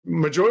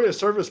majority of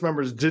service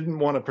members didn't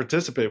want to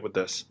participate with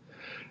this.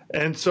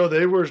 And so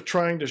they were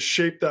trying to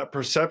shape that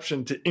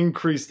perception to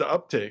increase the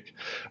uptake.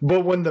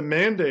 But when the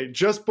mandate,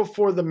 just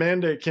before the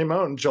mandate came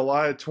out in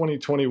July of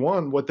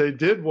 2021, what they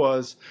did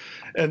was,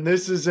 and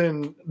this is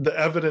in the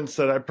evidence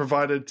that I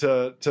provided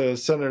to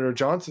Senator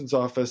Johnson's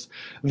office,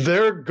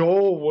 their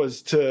goal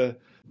was to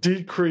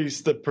decrease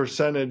the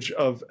percentage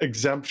of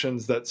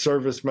exemptions that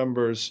service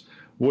members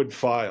would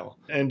file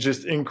and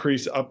just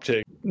increase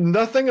uptake.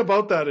 Nothing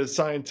about that is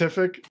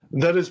scientific.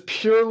 That is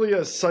purely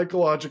a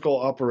psychological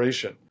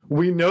operation.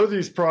 We know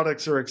these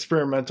products are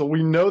experimental.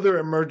 We know they're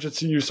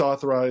emergency use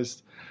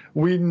authorized.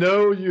 We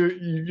know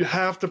you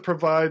have to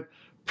provide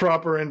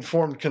proper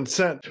informed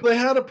consent. They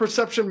had a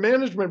perception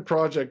management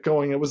project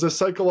going. It was a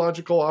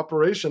psychological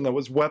operation that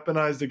was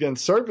weaponized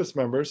against service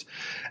members,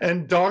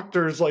 and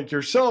doctors like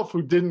yourself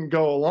who didn't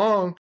go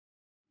along.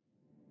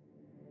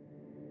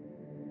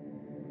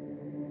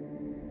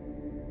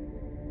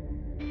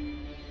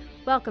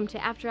 Welcome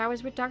to After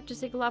Hours with Dr.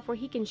 Sigaloff, where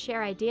he can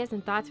share ideas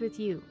and thoughts with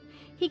you.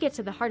 He gets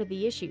to the heart of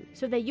the issue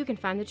so that you can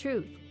find the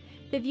truth.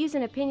 The views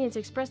and opinions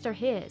expressed are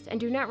his and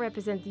do not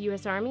represent the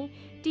U.S. Army,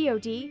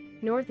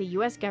 DoD, nor the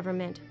U.S.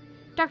 government.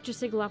 Dr.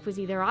 Sigaloff was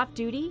either off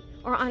duty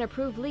or on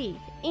approved leave,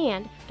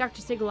 and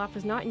Dr. Sigaloff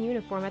was not in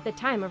uniform at the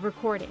time of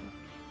recording.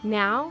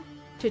 Now,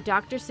 to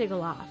Dr.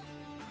 Sigaloff.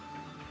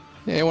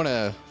 I want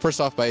to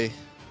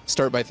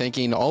start by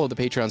thanking all of the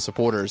Patreon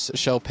supporters.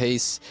 Shell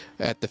Pace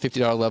at the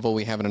 $50 level.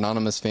 We have an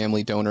anonymous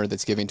family donor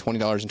that's giving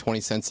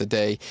 $20.20 a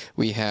day.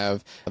 We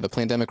have the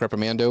Plandemic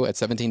Reprimando at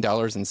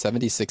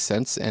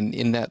 $17.76. And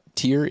in that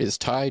tier is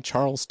Ty,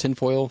 Charles,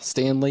 Tinfoil,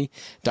 Stanley,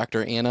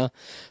 Dr. Anna,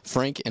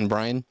 Frank, and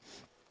Brian.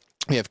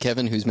 We have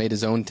Kevin, who's made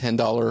his own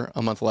 $10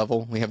 a month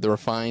level. We have the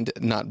Refined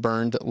Not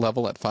Burned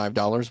level at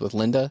 $5 with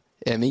Linda,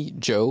 Emmy,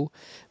 Joe,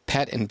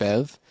 Pat and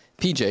Bev,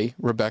 PJ,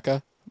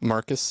 Rebecca,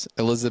 Marcus,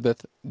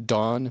 Elizabeth,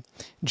 Dawn,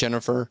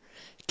 Jennifer,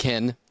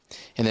 Ken,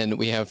 and then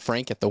we have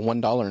Frank at the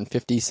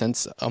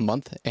 $1.50 a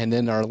month. And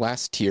then our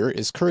last tier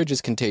is Courage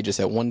is Contagious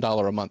at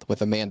 $1 a month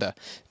with Amanda,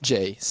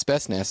 Jay,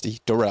 Spess Nasty,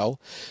 Dorell,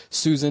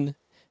 Susan,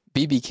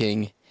 BB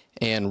King,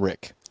 and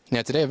Rick.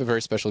 Now, today I have a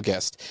very special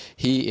guest.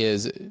 He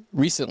is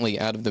recently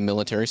out of the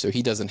military, so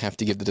he doesn't have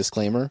to give the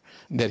disclaimer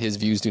that his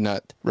views do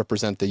not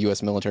represent the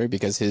U.S. military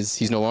because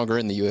he's no longer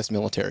in the U.S.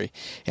 military.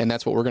 And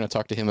that's what we're going to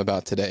talk to him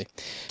about today.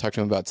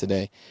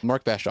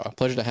 Mark Bashaw,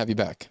 pleasure to have you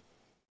back.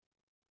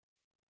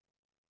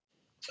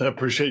 I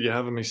appreciate you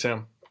having me,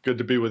 Sam. Good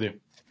to be with you.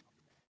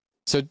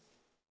 So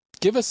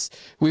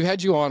we've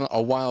had you on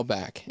a while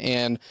back,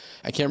 and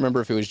I can't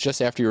remember if it was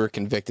just after you were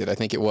convicted. I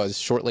think it was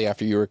shortly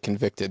after you were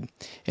convicted,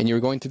 and you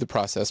were going through the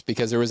process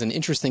because there was an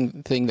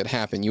interesting thing that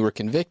happened. You were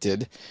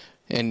convicted,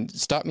 and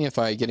stop me if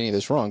I get any of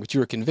this wrong, but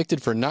you were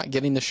convicted for not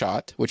getting the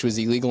shot, which was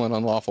illegal and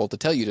unlawful to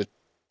tell you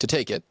to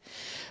take it.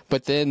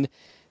 But then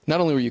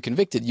not only were you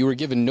convicted, you were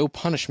given no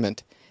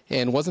punishment.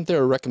 And wasn't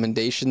there a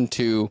recommendation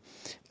to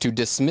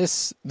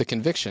dismiss the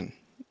conviction,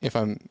 if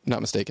I'm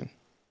not mistaken?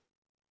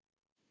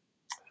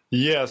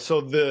 Yeah,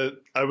 so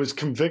I was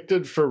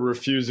convicted for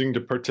refusing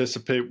to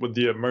participate with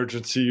the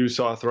emergency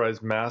use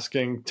authorized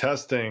masking,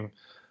 testing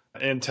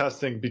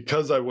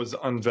because I was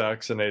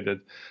unvaccinated.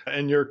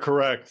 And you're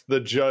correct. The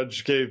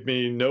judge gave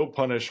me no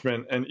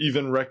punishment and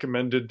even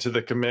recommended to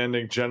the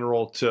commanding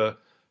general to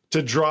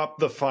drop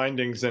the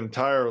findings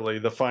entirely,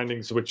 the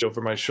findings which over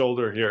my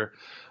shoulder here,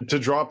 to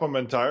drop them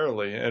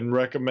entirely, and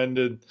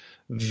recommended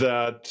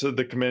that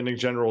the commanding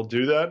general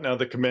do that. Now,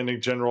 the commanding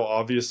general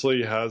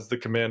obviously has the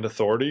command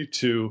authority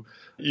to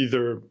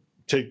either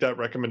take that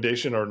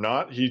recommendation or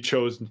not. He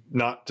chose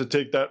not to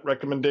take that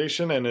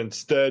recommendation and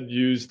instead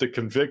used the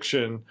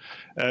conviction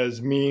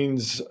as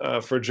means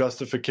for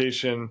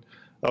justification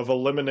of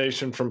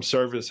elimination from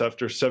service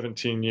after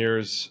 17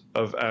 years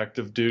of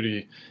active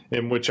duty,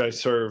 in which I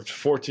served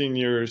 14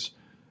 years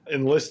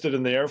enlisted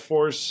in the Air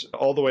Force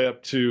all the way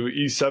up to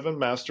E7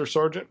 Master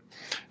Sergeant.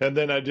 And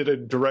then I did a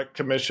direct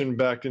commission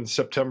back in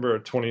September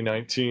of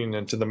 2019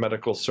 into the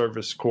Medical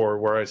Service Corps,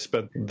 where I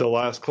spent the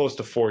last close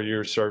to 4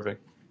 years serving.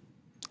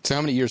 So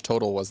how many years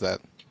total was that?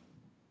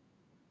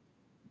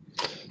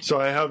 So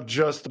I have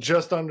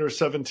just under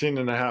 17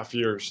 and a half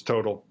years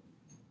total.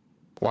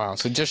 Wow.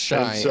 So just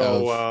shy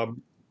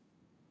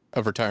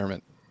of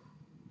retirement.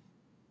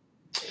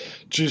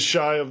 Just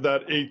shy of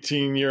that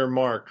 18-year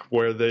mark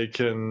where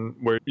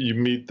you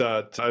meet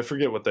that, I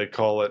forget what they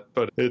call it,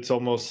 but it's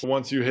almost,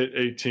 once you hit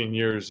 18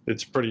 years,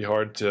 it's pretty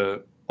hard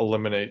to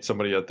eliminate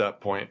somebody at that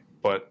point.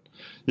 But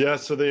yeah,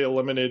 so they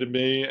eliminated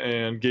me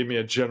and gave me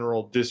a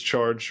general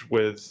discharge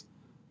with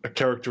a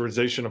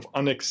characterization of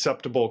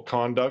unacceptable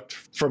conduct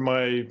for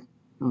my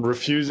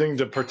refusing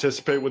to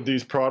participate with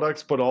these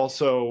products, but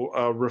also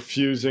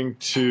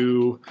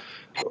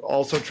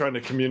trying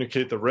to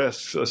communicate the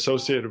risks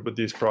associated with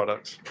these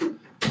products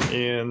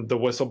and the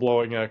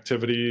whistleblowing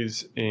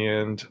activities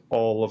and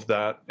all of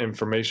that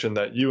information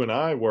that you and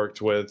I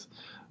worked with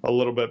a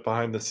little bit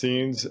behind the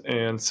scenes,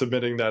 and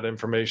submitting that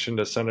information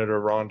to Senator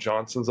Ron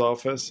Johnson's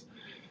office.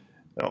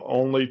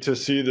 only to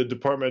see the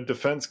Department of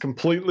Defense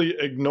completely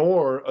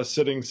ignore a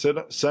sitting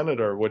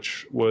senator,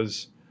 which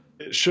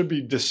it should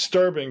be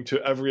disturbing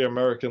to every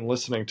American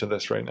listening to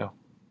this right now.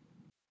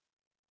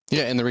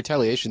 Yeah, and the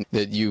retaliation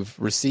that you've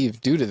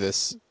received due to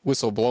this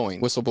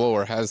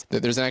whistleblower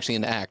there's actually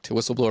an act, a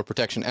Whistleblower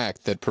Protection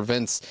Act, that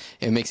prevents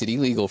and makes it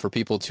illegal for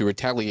people to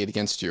retaliate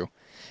against you.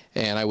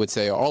 And I would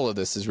say all of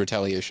this is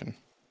retaliation.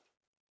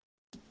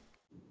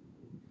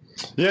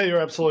 Yeah, you're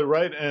absolutely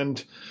right.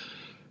 And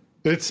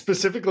it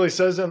specifically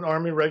says in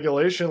Army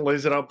regulation,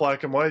 lays it out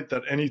black and white,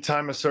 that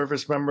anytime a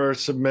service member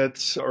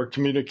submits or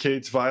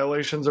communicates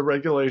violations of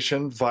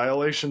regulation,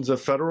 violations of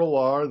federal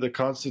law or the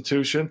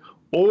Constitution,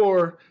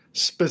 or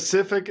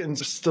specific and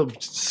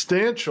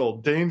substantial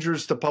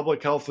dangers to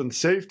public health and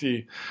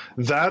safety,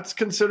 that's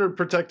considered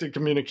protected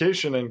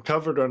communication and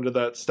covered under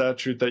that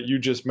statute that you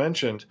just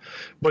mentioned.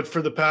 But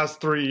for the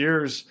past 3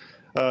 years,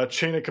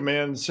 chain of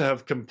commands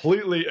have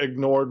completely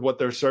ignored what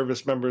their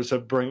service members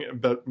have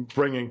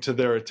bringing to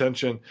their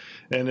attention,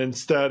 and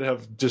instead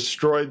have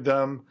destroyed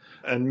them.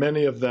 And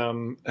many of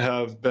them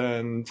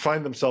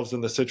find themselves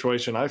in the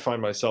situation I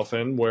find myself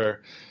in,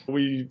 where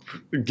we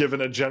given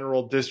a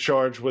general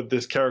discharge with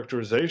this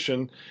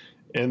characterization,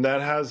 and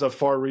that has a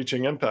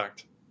far-reaching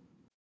impact.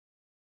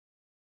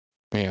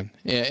 Man,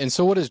 yeah. And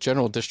so what does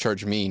general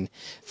discharge mean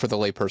for the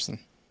layperson?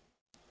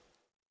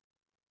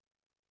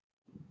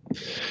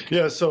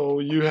 Yeah, so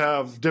you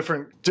have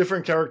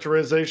different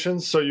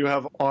characterizations. So you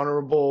have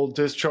honorable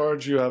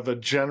discharge, you have a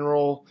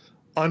general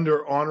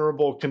under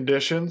honorable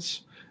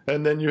conditions,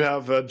 and then you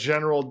have a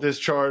general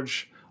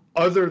discharge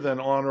other than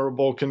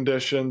honorable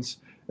conditions,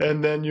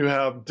 and then you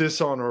have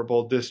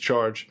dishonorable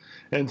discharge.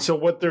 And so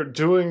what they've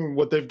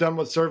done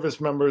with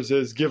service members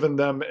is given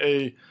them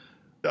a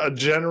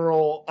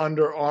general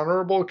under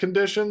honorable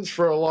conditions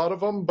for a lot of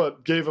them,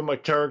 but gave them a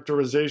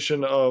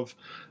characterization of,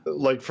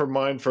 like for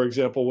mine, for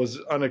example, was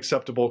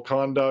unacceptable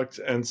conduct,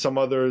 and some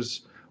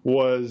others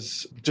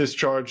was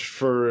discharged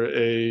for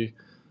a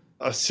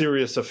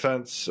serious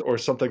offense or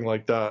something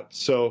like that.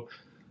 So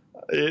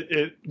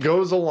it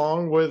goes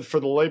along with, for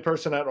the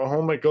layperson at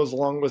home, it goes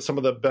along with some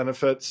of the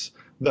benefits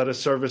that a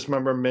service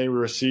member may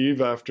receive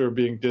after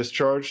being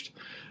discharged.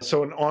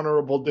 So an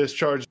honorable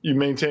discharge, you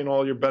maintain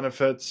all your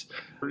benefits,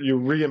 your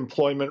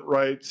reemployment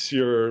rights,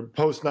 your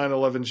post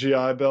 9/11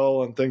 GI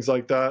Bill and things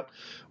like that.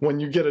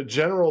 When you get a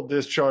general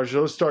discharge,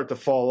 those start to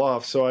fall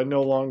off. So I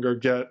no longer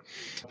get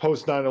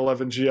post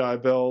 9/11 GI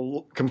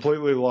Bill,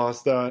 completely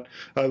lost that.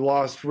 I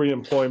lost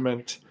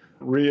reemployment,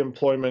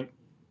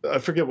 I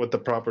forget what the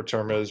proper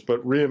term is,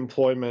 but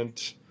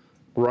reemployment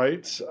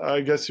rights, I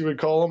guess you would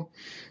call them.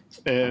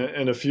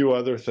 And a few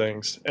other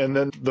things. And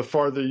then the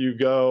farther you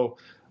go,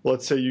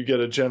 let's say you get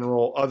a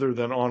general other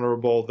than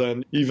honorable,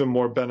 then even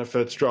more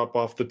benefits drop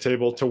off the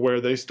table, to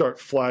where they start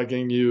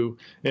flagging you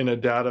in a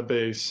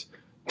database,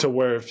 to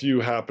where if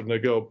you happen to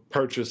go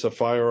purchase a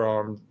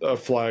firearm, a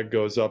flag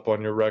goes up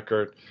on your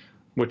record,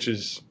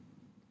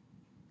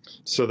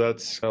 so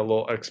that's a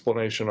little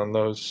explanation on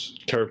those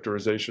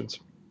characterizations.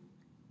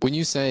 When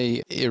you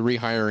say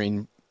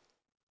rehiring,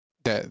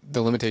 that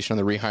the limitation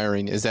on the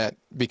rehiring, is that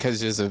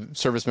because as a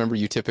service member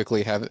you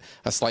typically have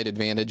a slight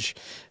advantage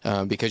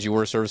because you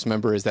were a service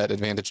member? Is that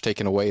advantage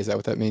taken away? Is that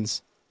what that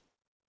means?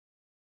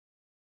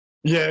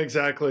 Yeah,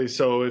 exactly.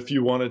 So if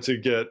you wanted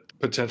to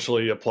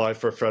potentially apply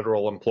for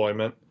federal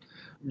employment,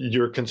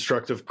 your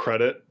constructive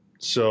credit,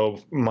 so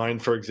mine,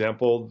 for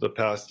example, the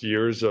past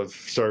years of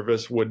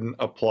service wouldn't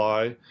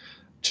apply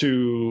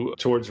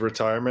towards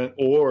retirement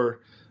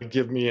or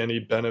give me any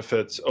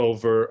benefits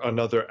over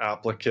another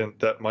applicant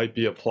that might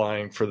be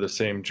applying for the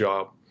same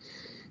job.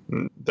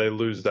 They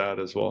lose that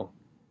as well.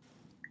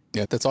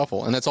 Yeah, that's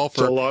awful. And that's all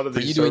for a lot of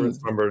these service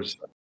members.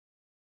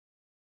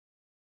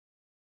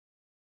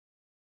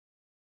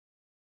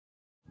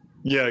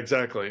 Yeah,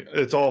 exactly.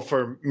 It's all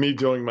for me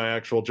doing my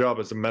actual job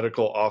as a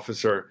medical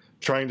officer,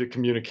 trying to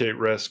communicate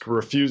risk,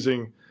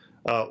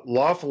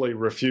 lawfully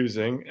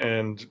refusing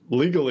and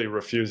legally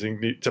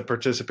refusing to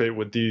participate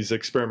with these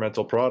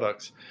experimental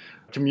products,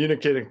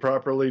 communicating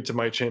properly to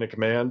my chain of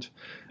command.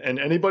 And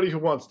anybody who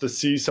wants to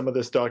see some of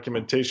this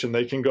documentation,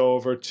 they can go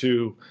over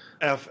to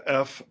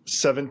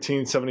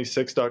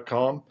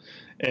ff1776.com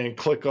and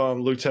click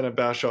on Lieutenant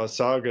Bashaw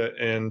saga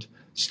and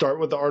start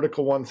with the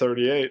Article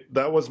 138.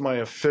 That was my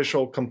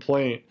official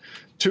complaint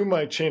to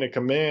my chain of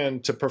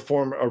command to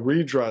perform a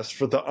redress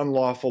for the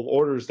unlawful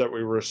orders that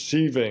we were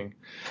receiving.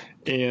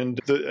 And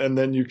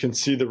then you can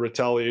see the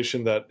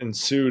retaliation that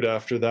ensued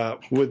after that,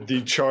 with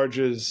the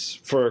charges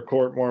for a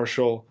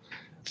court-martial,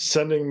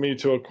 sending me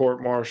to a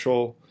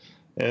court-martial,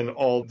 and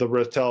all the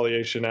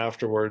retaliation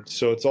afterwards.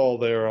 So it's all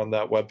there on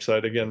that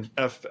website. Again,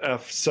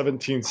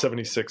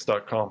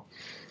 ff1776.com.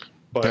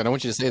 But I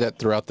want you to say that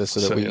throughout this so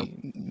that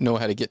we know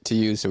how to get to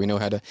you, so we know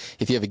how to,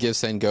 if you have a Give,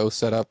 Send, Go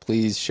set up,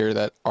 please share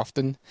that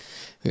often.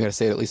 We got to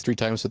say it at least 3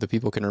 times so the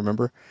people can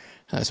remember,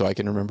 so I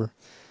can remember.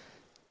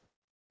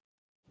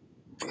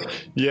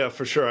 Yeah,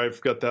 for sure. I've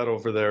got that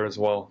over there as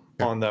well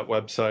on that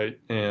website.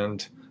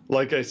 And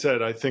like I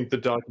said, I think the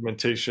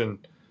documentation,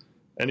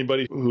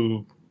 anybody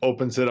who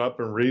opens it up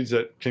and reads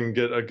it can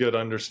get a good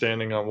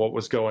understanding on what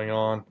was going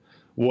on,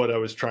 what I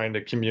was trying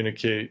to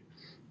communicate,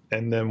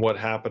 and then what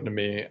happened to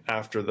me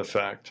after the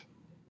fact.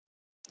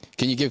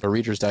 Can you give a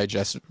Reader's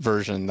Digest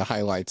version, the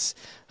highlights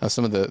of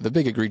some of the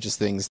big egregious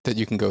things that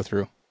you can go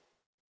through?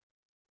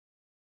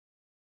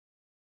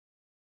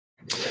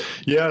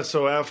 Yeah,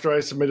 so after I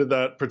submitted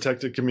that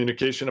protected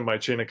communication in my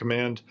chain of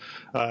command,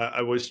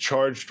 I was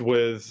charged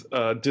with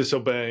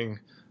disobeying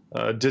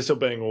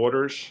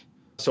orders.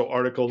 So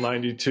Article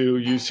 92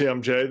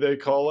 UCMJ, they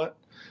call it,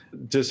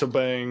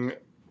 disobeying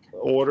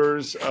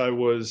orders. I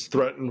was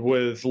threatened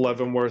with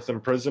Leavenworth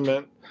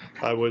imprisonment.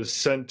 I was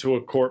sent to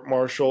a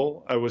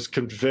court-martial. I was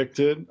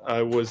convicted.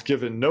 I was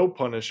given no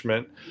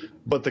punishment,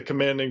 but the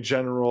commanding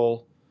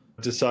general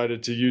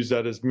decided to use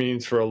that as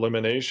means for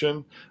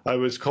elimination. I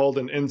was called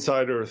an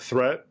insider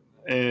threat,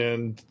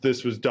 and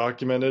this was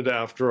documented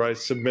after I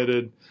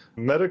submitted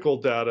medical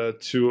data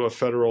to a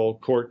federal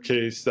court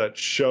case that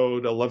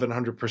showed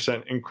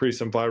 1,100%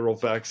 increase in viral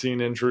vaccine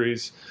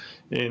injuries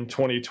in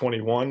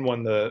 2021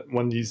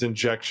 when these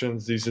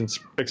injections, these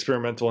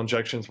experimental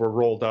injections were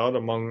rolled out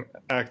among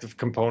active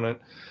component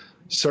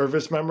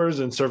service members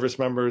and service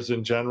members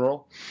in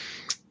general.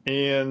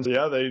 And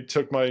yeah, they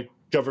took my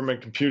government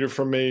computer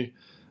from me,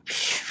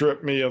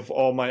 stripped me of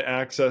all my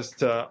access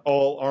to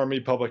all Army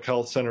Public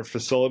Health Center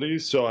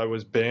facilities. So I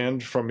was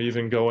banned from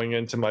even going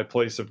into my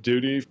place of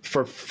duty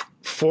for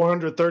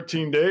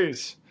 413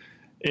 days.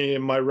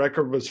 And my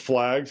record was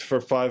flagged for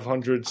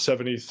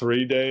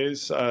 573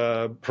 days.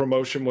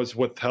 Promotion was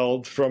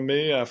withheld from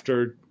me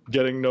after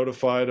getting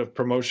notified of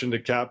promotion to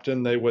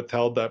captain. They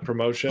withheld that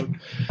promotion.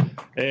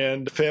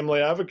 And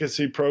family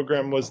advocacy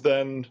program was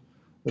then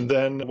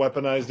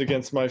weaponized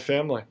against my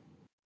family.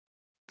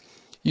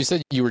 You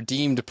said you were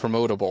deemed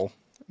promotable,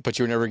 but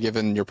you were never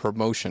given your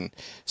promotion.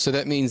 So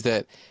that means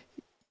that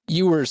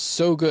you were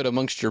so good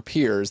amongst your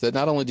peers that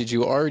not only did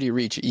you already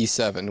reach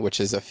E7, which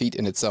is a feat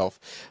in itself,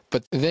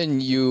 but then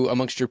you,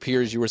 amongst your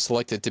peers, you were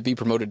selected to be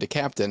promoted to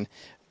captain,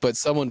 but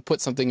someone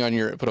put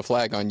a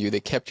flag on you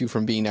that kept you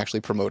from being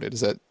actually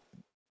promoted.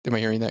 Am I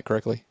hearing that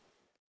correctly?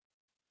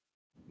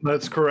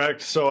 That's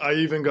correct. So I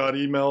even got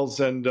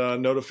emails and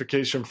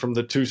notification from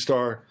the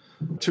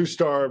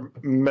two-star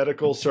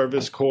Medical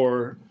Service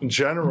Corps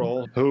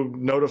general who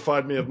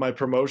notified me of my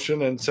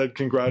promotion and said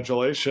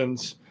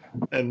congratulations.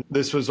 And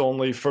this was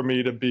only for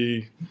me to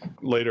be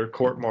later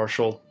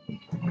court-martialed.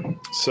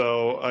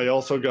 So I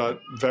also got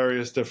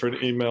various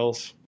different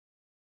emails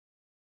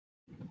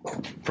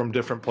from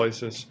different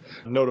places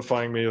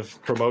notifying me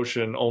of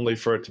promotion only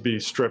for it to be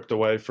stripped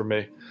away from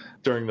me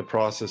during the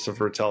process of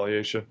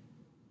retaliation.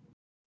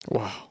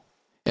 Wow.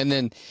 And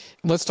then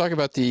let's talk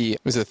about the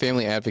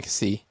family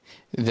advocacy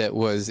that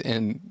was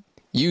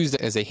used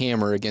as a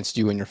hammer against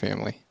you and your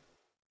family.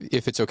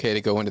 If it's okay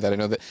to go into that. I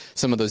know that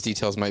some of those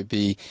details might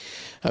be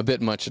a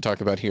bit much to talk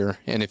about here.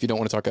 And if you don't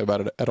want to talk about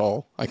it at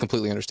all, I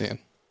completely understand.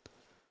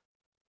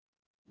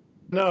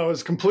 No, it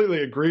was completely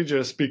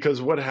egregious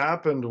because what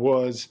happened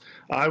was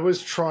I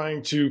was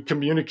trying to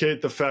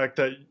communicate the fact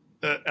that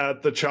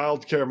at the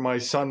childcare my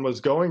son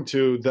was going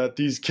to, that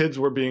these kids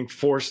were being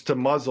forced to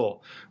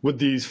muzzle with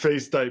these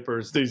face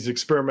diapers, these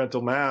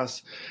experimental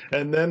masks.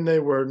 And then they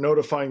were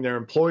notifying their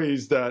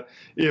employees that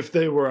if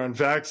they were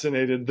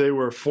unvaccinated, they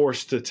were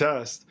forced to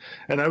test.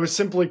 And I was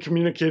simply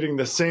communicating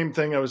the same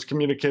thing I was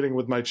communicating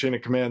with my chain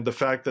of command, the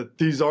fact that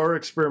these are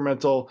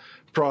experimental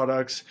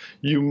products.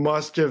 You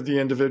must give the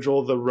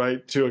individual the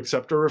right to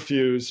accept or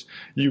refuse.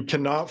 You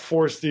cannot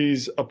force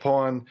these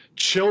upon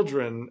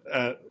children.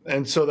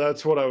 And so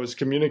that's what I was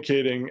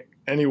communicating.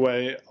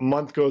 Anyway, a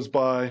month goes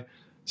by,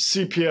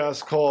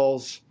 CPS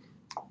calls,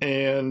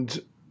 and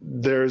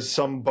there's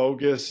some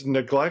bogus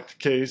neglect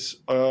case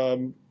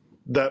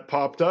that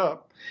popped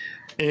up.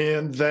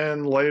 And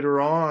then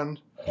later on,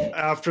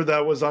 after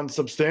that was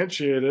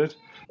unsubstantiated,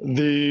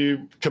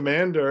 the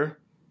commander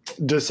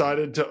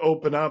decided to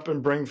open up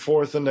and bring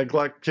forth a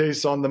neglect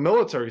case on the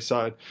military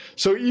side.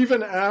 So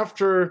even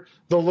after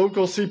the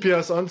local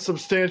CPS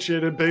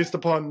unsubstantiated based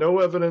upon no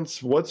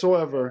evidence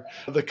whatsoever,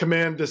 the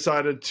command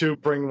decided to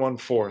bring one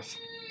forth.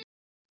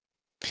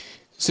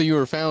 So you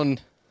were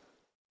found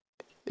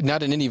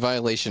not in any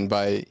violation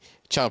by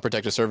Child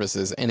Protective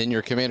Services, and then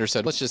your commander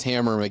said, let's just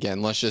hammer him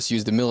again. Let's just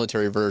use the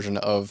military version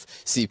of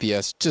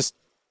CPS just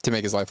to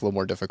make his life a little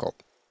more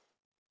difficult.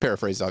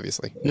 Paraphrased,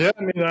 obviously. Yeah,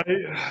 I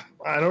mean,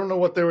 I don't know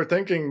what they were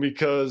thinking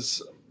because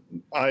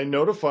I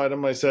notified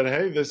them. I said,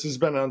 hey, this has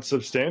been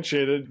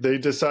unsubstantiated. They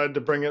decided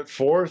to bring it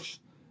forth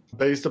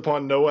based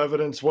upon no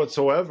evidence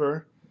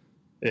whatsoever.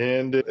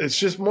 And it's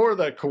just more of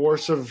that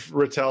coercive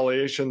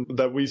retaliation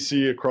that we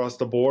see across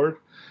the board.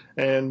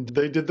 And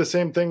they did the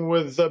same thing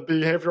with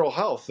behavioral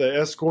health. They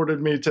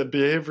escorted me to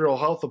behavioral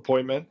health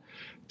appointment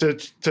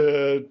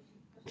to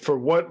for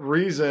what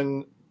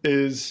reason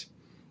is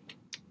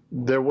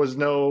there was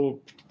no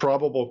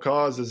probable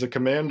cause as a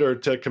commander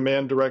to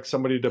command direct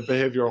somebody to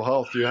behavioral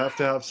health. You have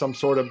to have some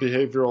sort of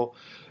behavioral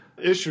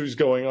issues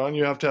going on.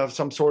 You have to have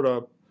some sort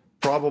of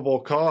probable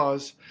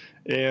cause,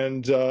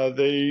 and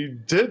they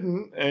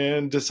didn't,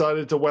 and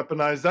decided to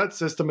weaponize that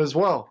system as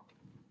well.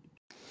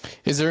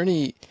 Is there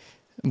any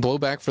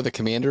blowback for the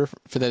commander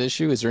for that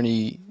issue? Is there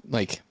any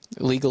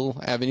legal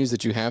avenues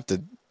that you have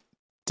to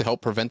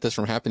help prevent this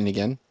from happening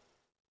again?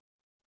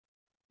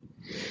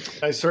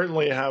 I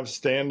certainly have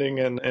standing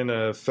in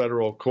a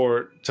federal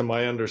court, to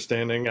my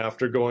understanding,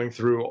 after going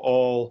through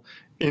all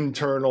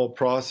internal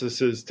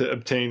processes to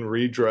obtain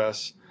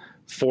redress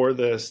for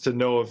this to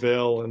no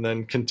avail, and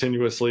then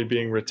continuously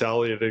being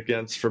retaliated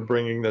against for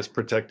bringing this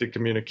protected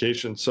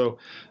communication. So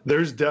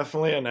there's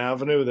definitely an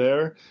avenue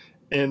there.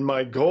 And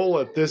my goal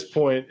at this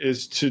point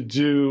is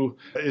to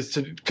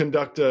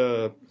conduct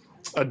a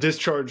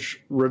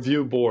discharge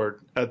review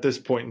board at this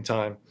point in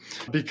time,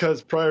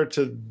 because prior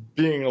to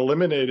being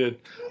eliminated,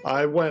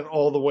 I went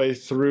all the way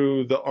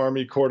through the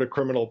Army Court of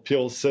Criminal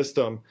Appeals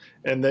system,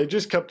 and they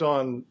just kept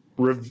on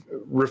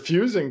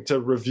refusing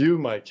to review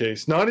my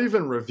case, not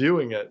even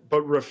reviewing it,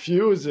 but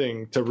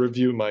refusing to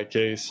review my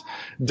case,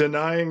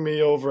 denying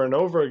me over and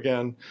over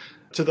again,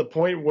 to the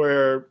point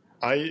where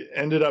I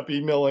ended up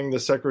emailing the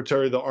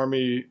Secretary of the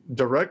Army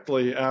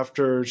directly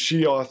after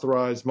she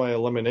authorized my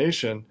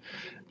elimination,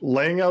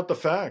 laying out the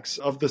facts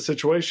of the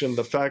situation,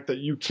 the fact that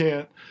you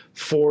can't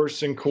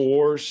force and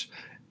coerce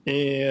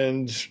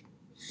and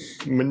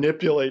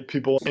manipulate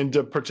people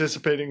into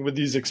participating with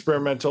these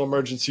experimental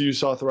emergency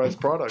use authorized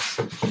products.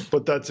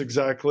 But that's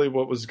exactly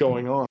what was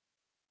going on.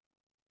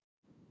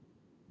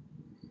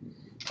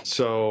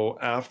 So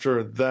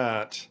after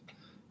that,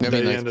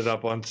 they ended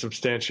up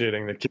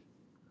unsubstantiating the case.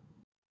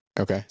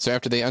 Okay. So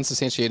after they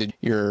unsubstantiated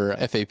your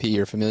FAP,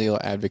 your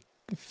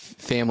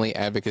Family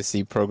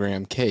Advocacy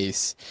Program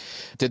case,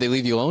 did they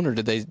leave you alone, or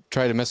did they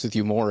try to mess with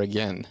you more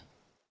again?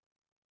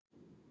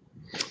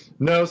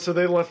 No, so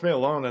they left me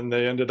alone, and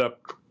they ended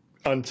up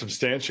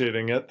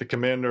unsubstantiating it. The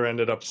commander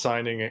ended up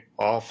signing it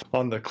off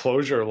on the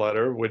closure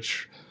letter,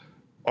 which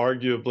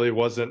arguably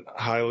wasn't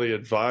highly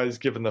advised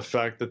given the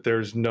fact that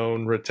there's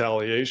known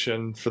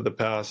retaliation for the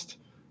past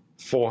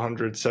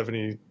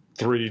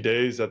 473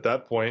 days at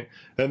that point.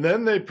 And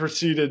then they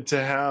proceeded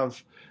to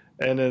have,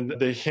 and then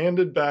they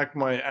handed back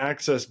my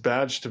access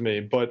badge to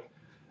me, but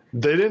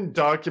they didn't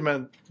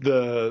document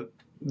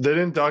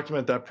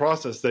that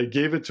process. They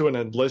gave it to an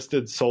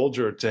enlisted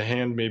soldier to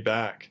hand me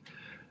back.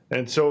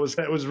 And so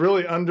it was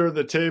really under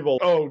the table.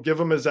 Oh, give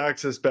him his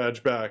access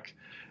badge back.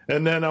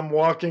 And then I'm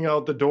walking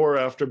out the door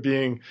after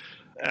being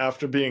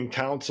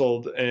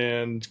counseled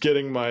and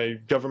getting my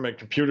government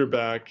computer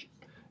back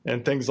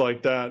and things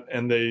like that.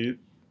 And they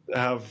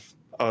have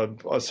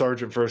a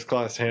sergeant first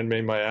class hand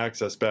me my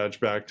access badge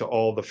back to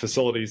all the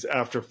facilities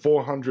after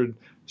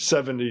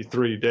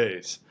 473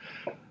 days.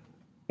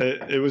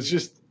 It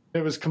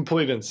was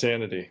complete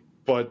insanity,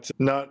 but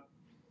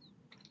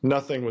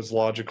nothing was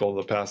logical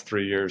the past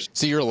 3 years.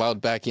 So you're allowed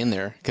back in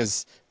there?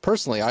 Because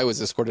personally, I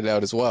was escorted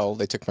out as well.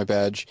 They took my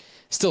badge.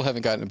 Still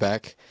haven't gotten it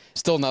back.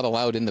 Still not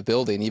allowed in the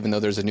building, even though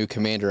there's a new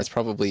commander. It's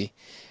probably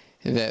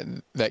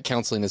that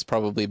counseling has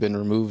probably been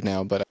removed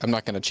now, but I'm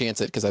not going to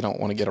chance it because I don't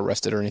want to get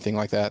arrested or anything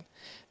like that.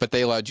 But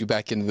they allowed you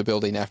back into the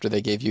building after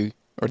they gave you,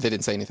 or they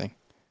didn't say anything?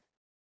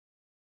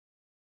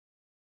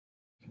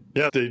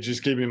 Yeah, they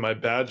just gave me my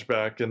badge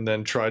back and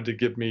then tried to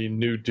give me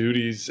new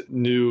duties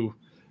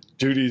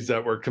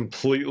that were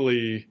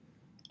completely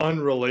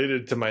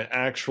unrelated to my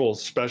actual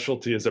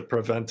specialty as a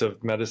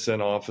preventive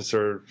medicine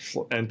officer,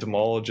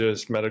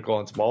 entomologist, medical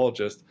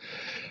entomologist.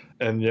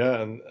 And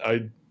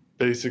I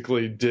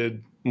basically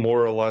did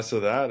more or less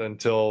of that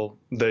until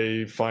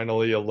they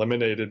finally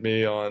eliminated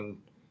me on,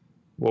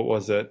 what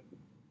was it,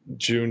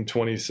 June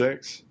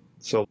 26th.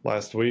 So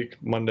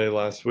Monday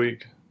last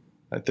week.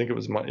 I think it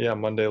was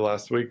Monday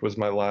last week was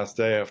my last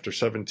day after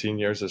 17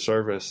 years of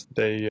service.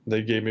 They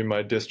gave me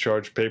my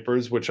discharge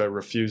papers, which I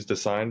refused to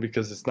sign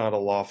because it's not a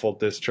lawful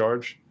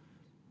discharge.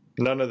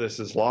 None of this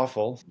is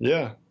lawful.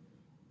 Yeah,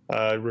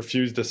 I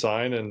refused to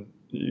sign, and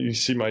you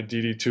see my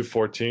DD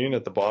 214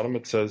 at the bottom.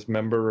 It says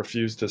member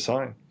refused to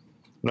sign.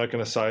 I'm not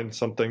going to sign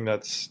something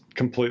that's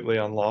completely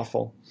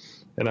unlawful.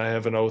 And I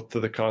have an oath to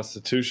the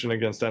Constitution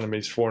against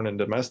enemies, foreign and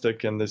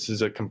domestic, and this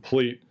is a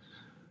complete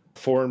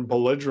foreign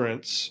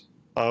belligerence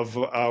of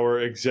our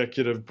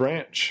executive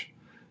branch.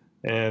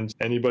 And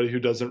anybody who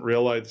doesn't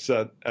realize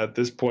that at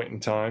this point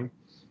in time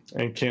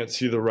and can't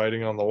see the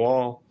writing on the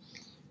wall,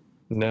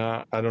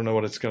 I don't know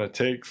what it's going to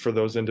take for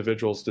those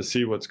individuals to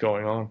see what's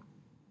going on.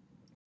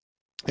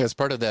 As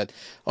part of that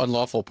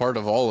unlawful part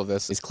of all of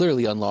this is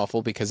clearly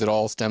unlawful because it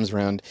all stems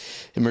around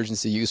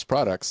emergency use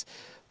products.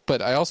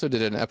 But I also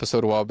did an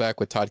episode a while back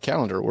with Todd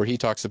Callender where he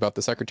talks about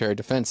the Secretary of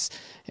Defense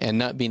and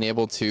not being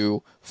able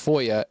to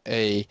FOIA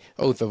a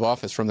oath of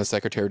office from the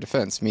Secretary of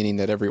Defense, meaning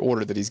that every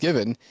order that he's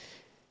given,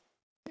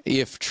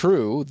 if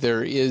true,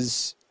 there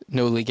is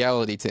no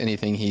legality to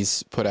anything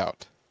he's put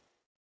out.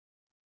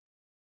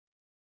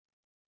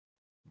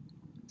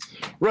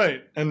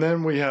 Right. And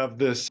then we have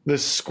this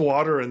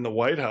squatter in the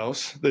White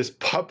House, this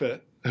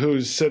puppet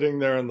who's sitting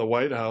there in the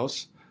White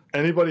House,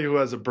 anybody who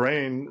has a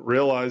brain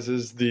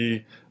realizes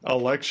the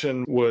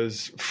election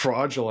was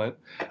fraudulent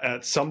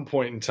at some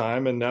point in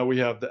time, and now we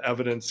have the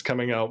evidence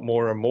coming out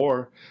more and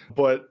more.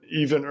 But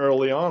even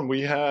early on,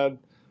 we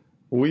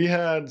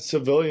had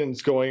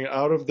civilians going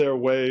out of their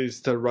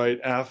ways to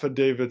write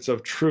affidavits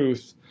of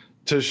truth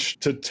to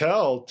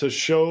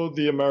show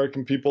the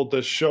American people,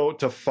 to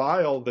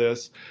file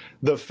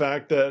the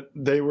fact that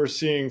they were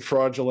seeing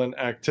fraudulent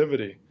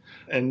activity.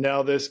 And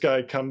now this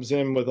guy comes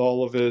in with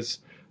all of his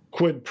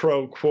quid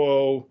pro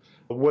quo,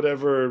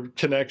 whatever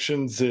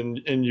connections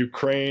in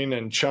Ukraine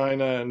and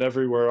China and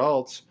everywhere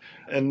else.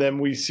 And then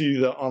we see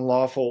the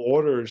unlawful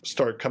orders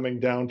start coming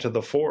down to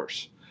the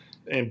force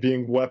and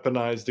being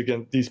weaponized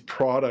against these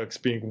products,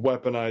 being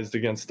weaponized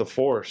against the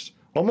force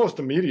almost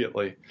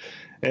immediately.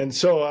 And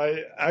so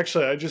I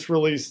just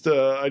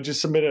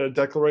submitted a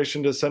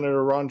declaration to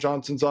Senator Ron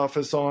Johnson's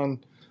office on,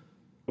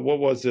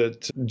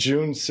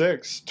 June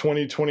 6,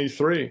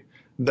 2023,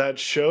 that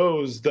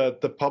shows that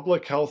the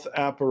public health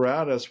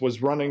apparatus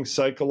was running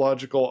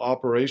psychological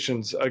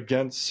operations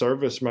against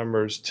service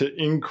members to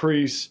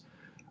increase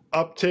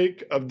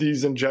uptake of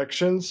these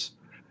injections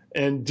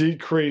and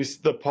decrease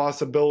the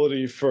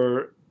possibility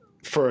for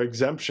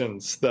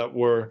exemptions that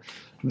were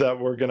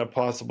going to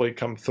possibly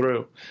come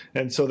through.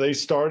 And so they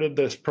started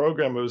this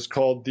program. It was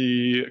called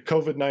the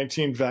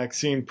COVID-19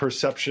 Vaccine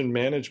Perception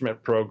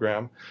Management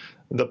Program.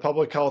 The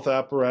public health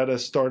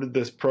apparatus started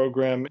this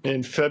program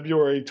in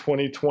February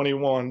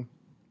 2021.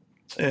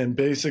 And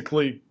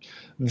basically,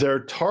 their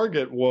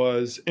target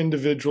was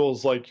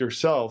individuals like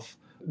yourself,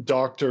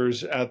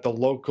 doctors at the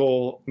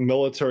local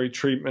military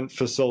treatment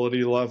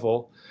facility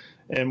level.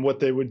 And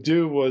what they would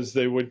do was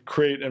they would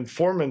create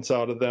informants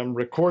out of them,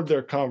 record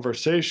their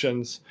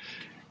conversations,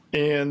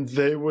 and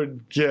they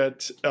would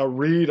get a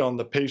read on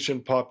the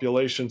patient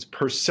population's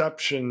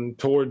perception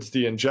towards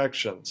the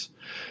injections.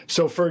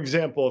 So, for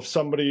example, if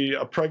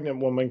a pregnant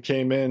woman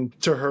came in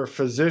to her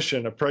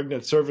physician, a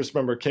pregnant service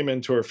member came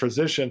into her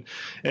physician,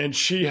 and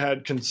she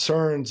had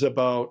concerns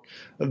about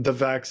the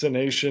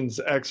vaccinations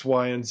X,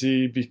 Y, and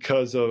Z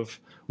because of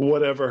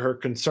whatever her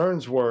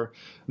concerns were,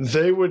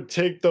 they would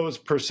take those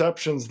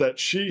perceptions that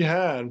she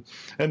had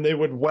and they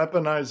would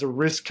weaponize a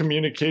risk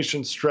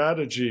communication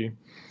strategy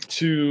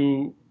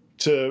to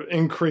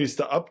increase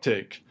the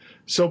uptake.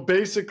 So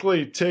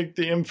basically take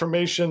the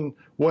information,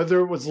 whether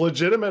it was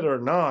legitimate or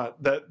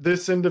not, that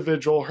this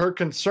individual, her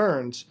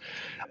concerns,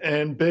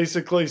 and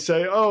basically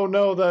say, oh,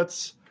 no,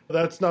 that's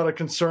not a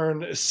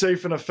concern. It's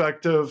safe and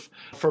effective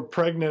for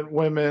pregnant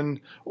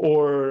women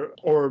or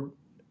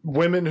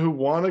women who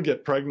want to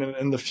get pregnant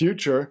in the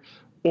future,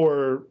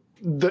 or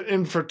the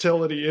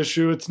infertility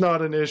issue. It's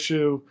not an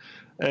issue.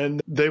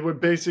 And they would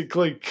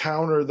basically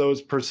counter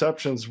those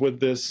perceptions with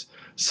this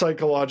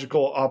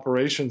psychological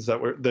operations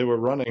that they were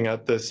running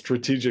at this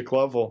strategic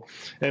level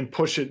and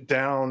push it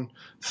down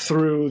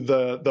through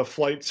the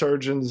flight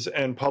surgeons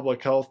and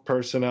public health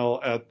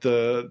personnel at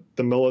the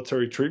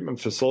military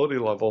treatment facility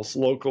levels,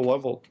 local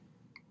level.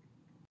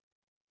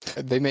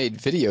 They made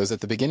videos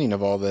at the beginning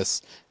of all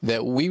this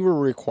that we were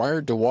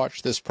required to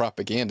watch this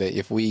propaganda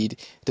if we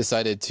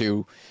decided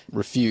to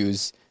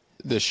refuse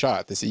this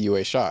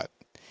EUA shot.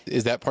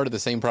 Is that part of the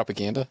same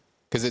propaganda?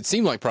 Because it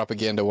seemed like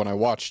propaganda when I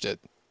watched it.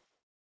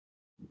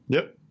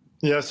 Yep.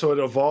 Yeah, so it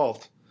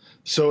evolved.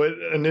 So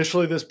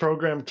initially this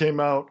program came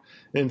out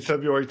in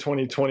February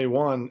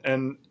 2021.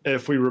 And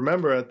if we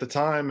remember at the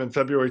time in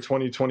February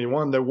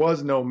 2021, there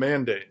was no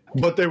mandate.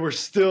 But they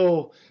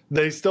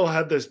still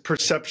had this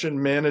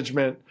perception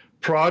management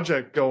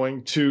project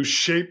going to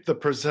shape the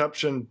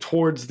perception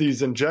towards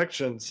these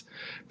injections,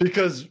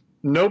 because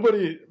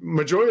majority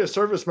of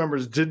service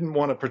members didn't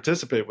want to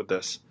participate with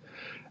this.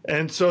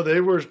 And so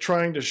they were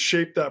trying to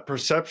shape that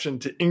perception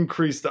to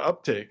increase the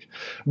uptake.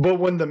 But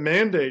when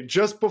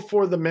just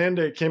before the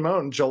mandate came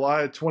out in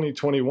July of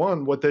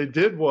 2021, what they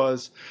did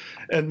was,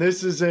 and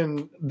this is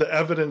in the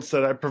evidence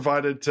that I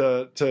provided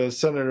to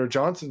Senator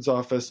Johnson's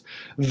office,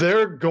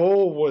 their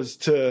goal was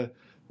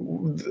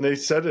they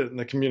said it in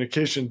the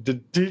communication, to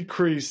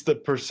decrease the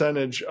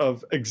percentage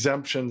of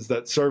exemptions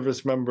that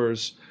service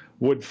members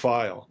would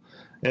file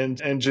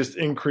and just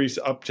increase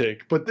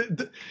uptake. But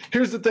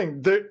here's the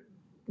thing.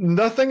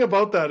 Nothing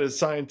about that is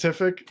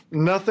scientific.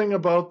 Nothing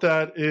about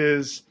that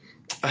is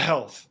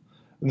health.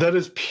 That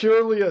is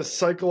purely a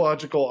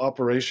psychological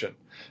operation.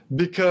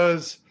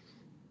 Because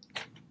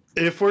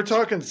if we're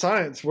talking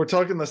science, we're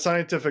talking the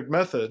scientific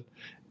method.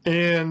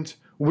 And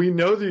we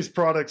know these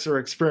products are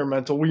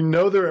experimental. We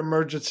know they're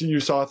emergency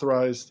use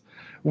authorized.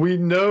 We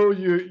know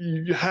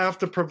you have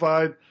to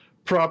provide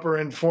proper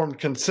informed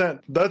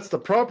consent. That's the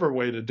proper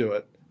way to do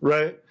it,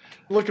 right?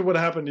 Look at what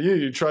happened to you.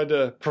 You tried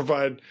to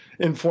provide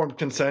informed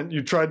consent.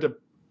 You tried to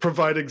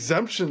provide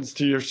exemptions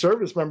to your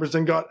service members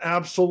and got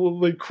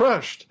absolutely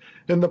crushed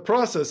in the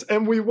process.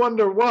 And we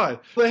wonder why.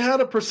 They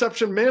had a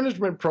perception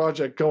management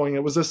project going.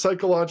 It was a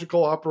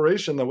psychological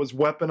operation that was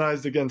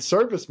weaponized against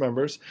service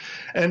members.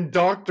 And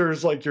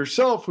doctors like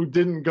yourself who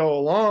didn't go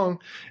along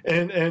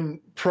and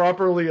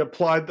properly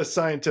applied the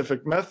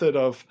scientific method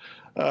of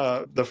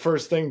the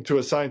first thing to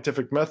a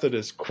scientific method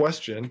is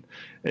question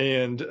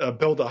and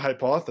build a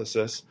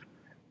hypothesis.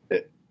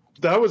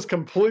 That was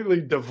completely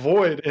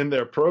devoid in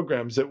their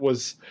programs. It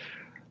was,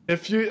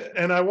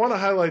 and I want to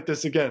highlight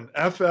this again,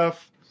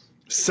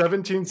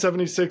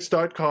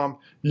 ff1776.com.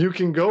 You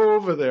can go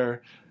over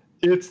there.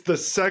 It's the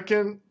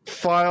second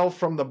file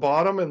from the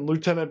bottom in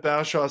Lieutenant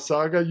Bashaw's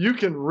saga. You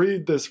can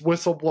read this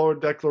whistleblower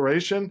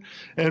declaration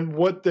and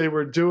what they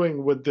were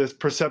doing with this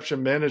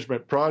perception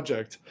management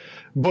project.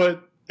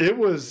 But it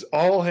was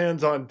all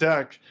hands on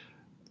deck.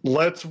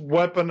 Let's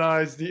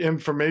weaponize the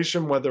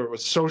information, whether it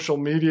was social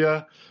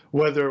media,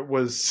 whether it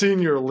was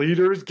senior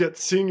leaders, get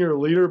senior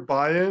leader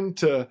buy-in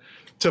to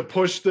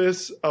push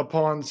this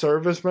upon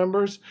service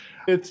members.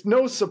 It's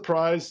no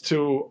surprise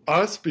to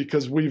us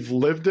because we've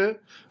lived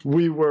it.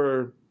 We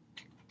were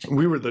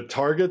the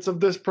targets of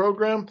this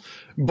program.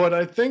 But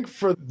I think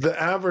for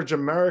the average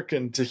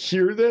American to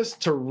hear this,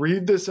 to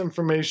read this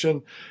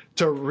information,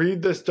 to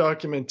read this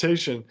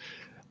documentation,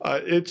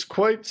 it's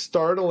quite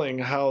startling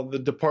how the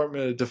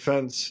Department of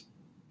Defense,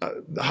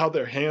 how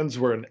their hands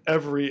were in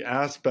every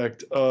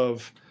aspect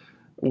of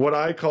what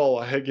I call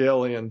a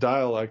Hegelian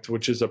dialect,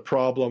 which is a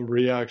problem,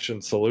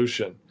 reaction,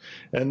 solution.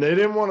 And they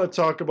didn't want to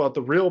talk about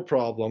the real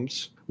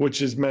problems,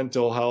 which is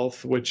mental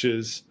health, which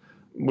is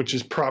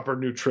proper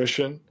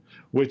nutrition,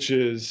 which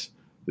is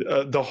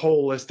the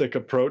holistic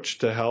approach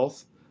to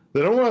health.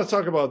 They don't want to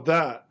talk about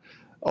that.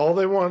 All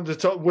they wanted to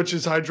talk, which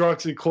is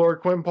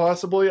hydroxychloroquine,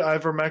 possibly,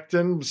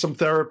 ivermectin, some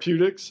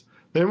therapeutics.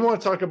 They didn't want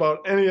to talk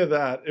about any of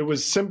that. It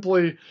was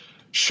simply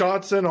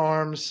shots in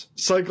arms,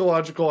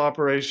 psychological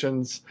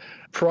operations,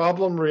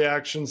 problem,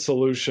 reaction,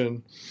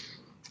 solution.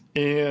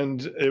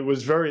 And it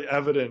was very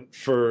evident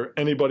for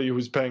anybody who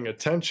was paying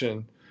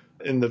attention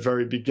in the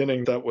very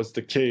beginning that was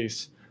the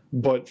case.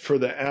 But for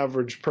the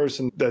average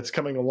person that's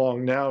coming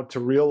along now to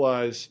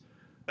realize,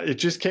 it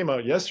just came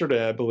out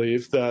yesterday, I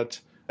believe, that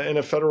in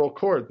a federal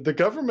court, the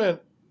government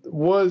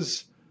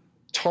was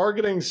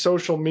targeting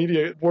social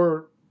media,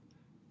 were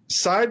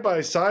side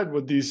by side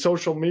with these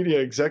social media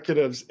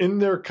executives in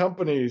their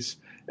companies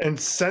and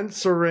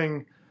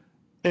censoring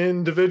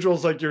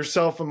individuals like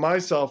yourself and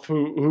myself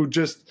who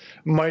just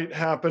might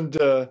happen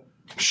to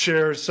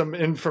share some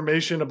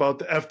information about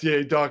the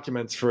FDA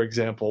documents, for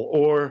example,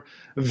 or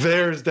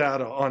VAERS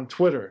data on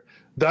Twitter.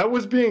 That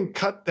was being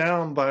cut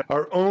down by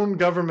our own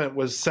government,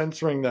 was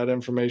censoring that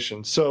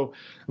information. So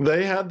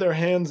they had their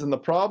hands in the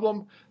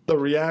problem, the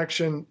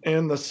reaction,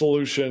 and the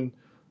solution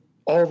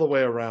all the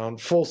way around,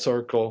 full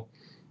circle.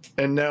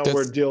 And now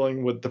we're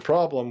dealing with the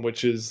problem,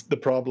 which is the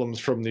problems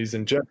from these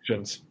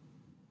injections.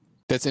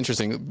 That's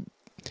interesting.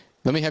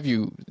 Let me have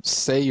you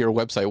say your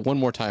website one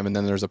more time, and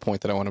then there's a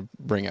point that I want to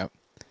bring up.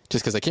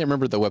 Just because I can't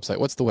remember the website.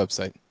 What's the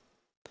website?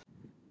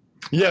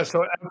 Yeah,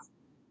 so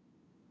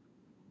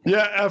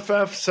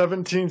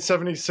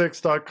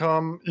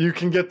ff1776.com. You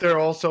can get there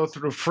also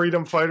through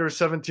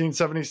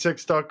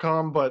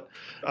freedomfighter1776.com, but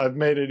I've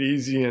made it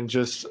easy and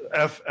just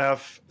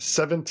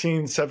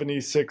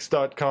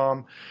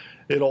ff1776.com.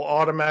 It'll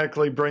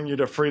automatically bring you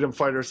to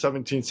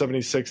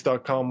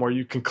freedomfighter1776.com, where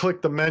you can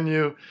click the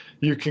menu,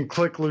 you can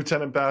click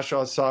Lieutenant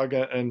Bashaw's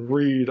saga and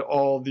read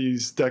all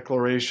these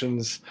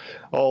declarations,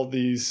 all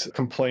these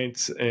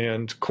complaints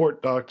and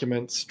court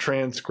documents,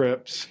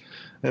 transcripts,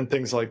 and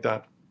things like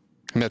that.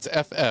 And that's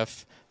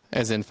FF,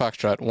 as in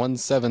Foxtrot,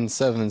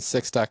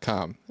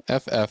 1776.com.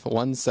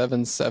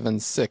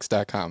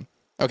 FF1776.com.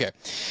 Okay.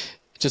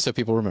 Just so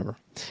people remember.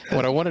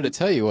 What I wanted to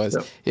tell you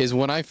is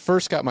when I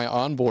first got my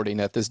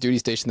onboarding at this duty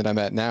station that I'm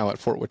at now at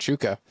Fort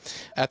Huachuca,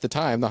 at the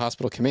time, the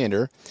hospital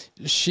commander,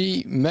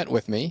 she met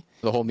with me,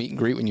 the whole meet and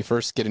greet when you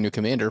first get a new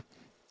commander.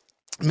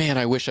 Man,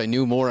 I wish I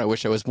knew more. I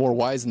wish I was more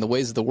wise in the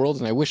ways of the world,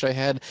 and I wish I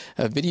had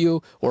a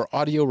video or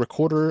audio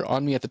recorder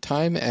on me at the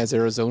time, as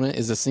Arizona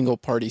is a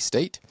single-party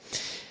state.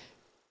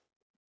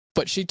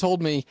 But she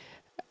told me,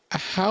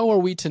 how are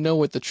we to know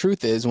what the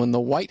truth is when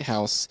the White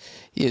House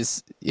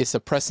is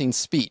suppressing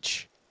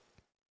speech?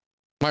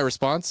 My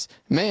response,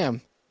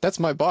 ma'am, that's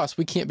my boss.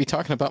 We can't be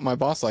talking about my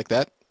boss like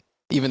that,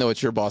 even though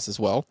it's your boss as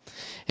well.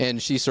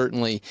 And she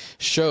certainly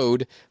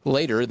showed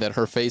later that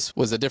her face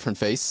was a different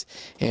face,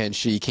 and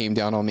she came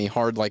down on me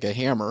hard like a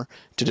hammer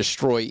to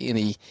destroy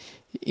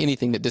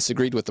anything that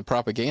disagreed with the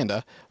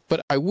propaganda.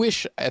 But I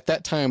wish at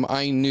that time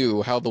I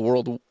knew how the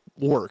world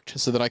worked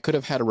so that I could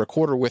have had a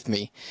recorder with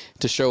me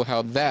to show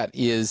how that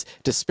is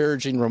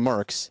disparaging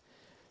remarks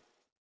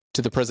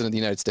to the President of the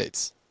United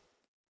States.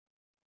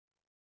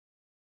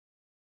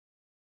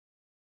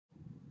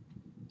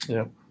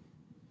 Yeah.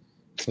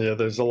 Yeah,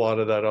 there's a lot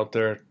of that out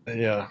there.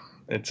 Yeah,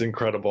 it's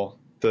incredible.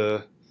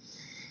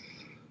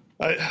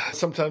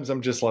 Sometimes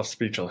I'm just left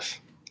speechless.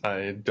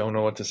 I don't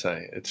know what to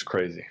say. It's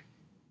crazy.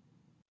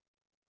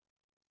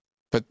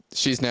 But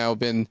she's now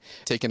been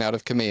taken out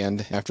of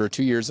command after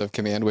 2 years of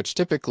command, which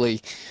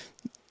typically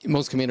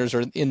most commanders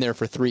are in there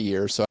for 3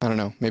 years. So I don't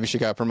know. Maybe she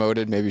got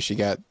promoted. Maybe she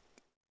got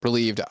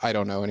relieved. I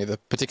don't know any of the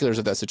particulars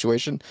of that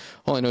situation.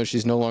 All I know is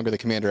she's no longer the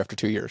commander after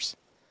 2 years.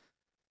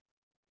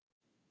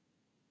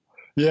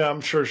 Yeah,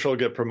 I'm sure she'll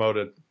get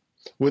promoted.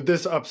 With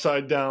this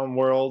upside down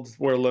world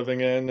we're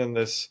living in and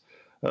this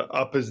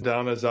up is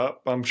down is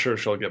up, I'm sure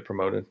she'll get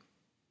promoted.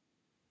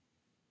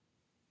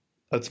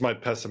 That's my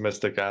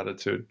pessimistic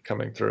attitude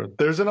coming through.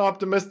 There's an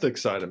optimistic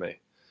side of me,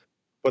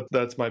 but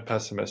that's my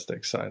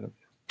pessimistic side of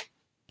me.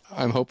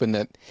 I'm hoping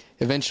that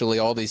eventually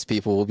all these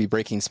people will be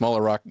breaking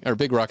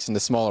big rocks into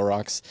smaller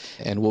rocks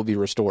and will be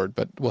restored,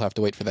 but we'll have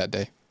to wait for that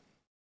day.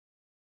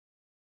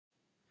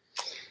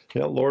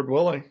 Yeah, Lord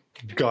willing,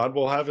 God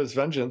will have his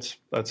vengeance.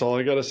 That's all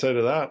I got to say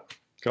to that.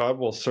 God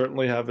will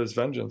certainly have his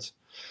vengeance.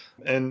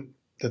 And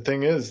the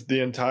thing is, the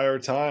entire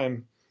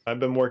time I've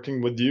been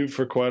working with you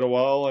for quite a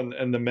while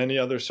and the many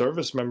other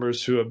service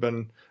members who have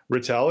been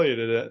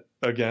retaliated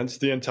against,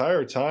 the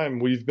entire time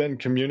we've been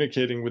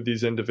communicating with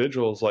these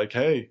individuals like,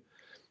 hey,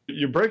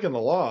 you're breaking the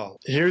law.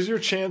 Here's your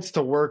chance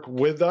to work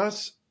with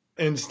us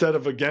instead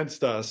of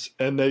against us.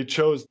 And they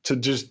chose to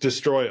just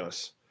destroy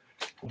us.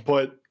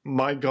 But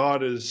my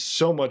God is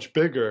so much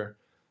bigger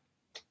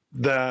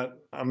that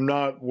I'm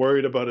not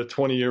worried about a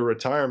 20-year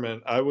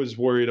retirement. I was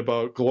worried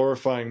about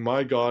glorifying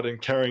my God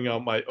and carrying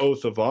out my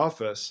oath of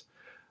office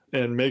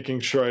and making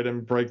sure I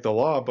didn't break the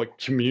law, but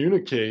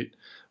communicate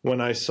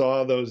when I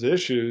saw those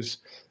issues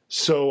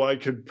so I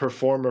could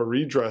perform a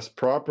redress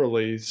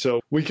properly,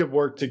 so we could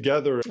work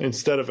together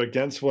instead of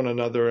against one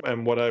another.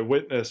 And what I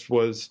witnessed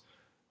was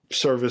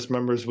service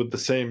members with the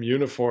same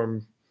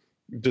uniform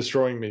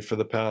destroying me for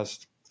the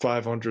past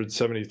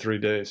 573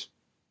 days.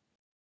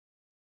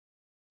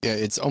 Yeah,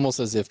 it's almost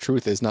as if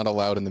truth is not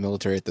allowed in the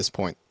military at this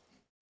point.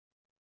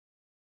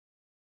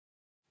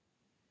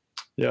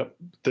 Yep,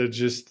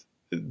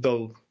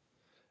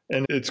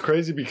 and it's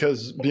crazy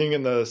because being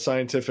in the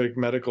scientific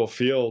medical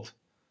field,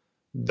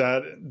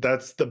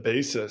 that's the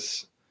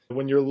basis.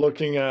 When you're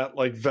looking at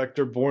like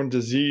vector-borne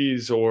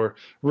disease or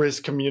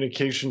risk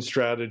communication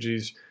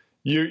strategies,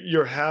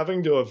 you're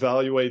having to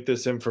evaluate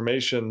this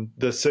information,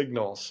 the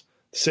signals,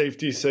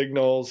 safety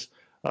signals,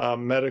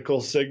 medical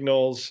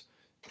signals,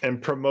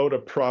 and promote a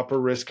proper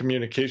risk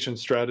communication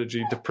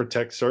strategy to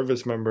protect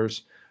service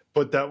members.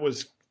 But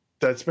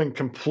that's been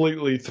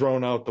completely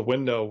thrown out the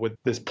window with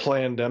this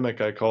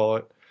plandemic, I call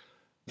it,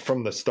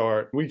 from the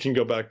start. We can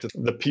go back to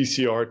the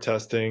PCR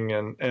testing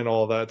and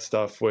all that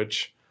stuff,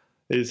 which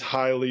is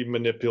highly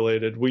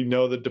manipulated. We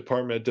know the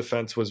Department of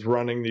Defense was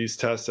running these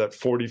tests at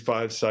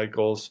 45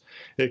 cycles.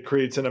 It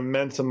creates an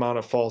immense amount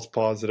of false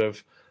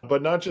positive.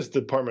 But not just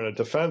the Department of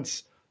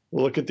Defense.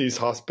 Look at these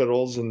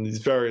hospitals and these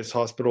various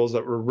hospitals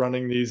that were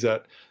running these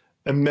at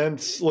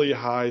immensely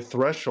high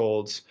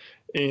thresholds.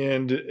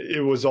 And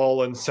it was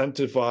all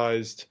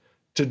incentivized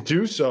to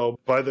do so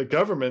by the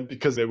government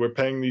because they were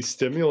paying these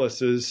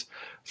stimuluses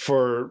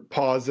for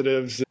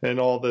positives and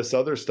all this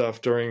other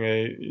stuff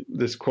during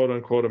this quote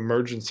unquote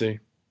emergency.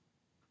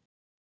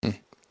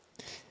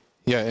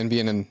 Yeah, and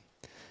being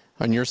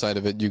on your side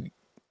of it,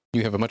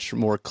 you have a much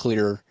more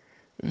clear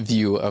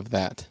view of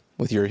that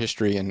with your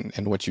history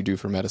and what you do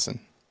for medicine.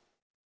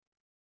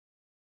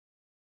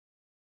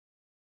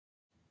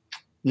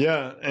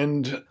 Yeah,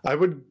 and I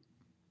would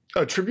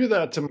attribute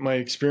that to my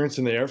experience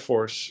in the Air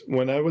Force.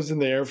 When I was in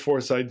the Air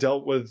Force, I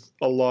dealt with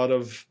a lot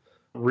of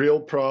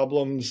real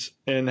problems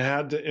and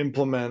had to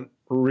implement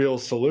real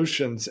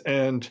solutions.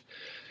 And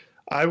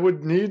I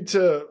would need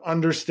to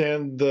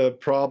understand the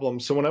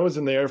problem. So when I was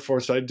in the Air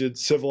Force, I did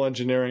civil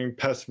engineering,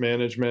 pest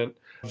management,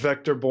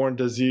 vector-borne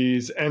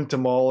disease,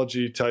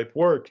 entomology type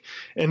work.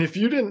 And if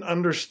you didn't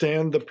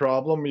understand the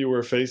problem you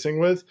were facing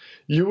with,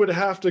 you would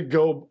have to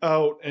go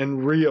out and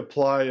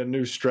reapply a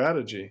new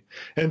strategy.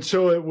 And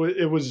so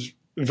it was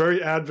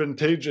very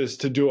advantageous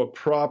to do a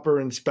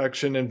proper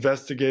inspection,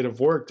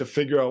 investigative work to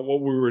figure out what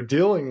we were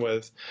dealing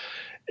with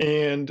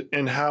and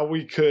how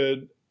we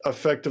could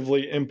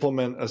effectively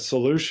implement a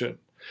solution.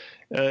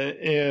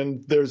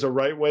 And there's a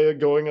right way of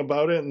going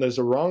about it, and there's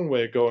a wrong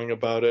way of going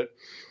about it.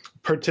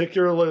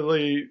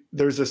 Particularly,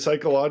 there's a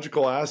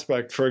psychological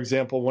aspect. For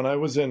example, when I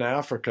was in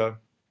Africa,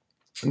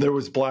 there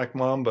was black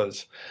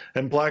mambas.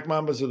 And black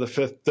mambas are the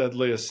fifth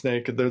deadliest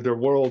snake. They're the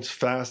world's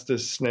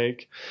fastest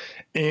snake.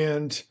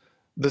 And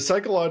the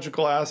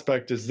psychological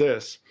aspect is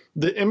this.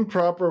 The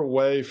improper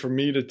way for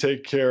me to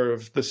take care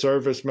of the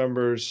service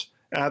members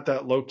at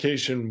that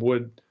location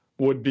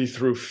would be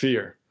through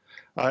fear.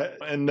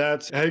 And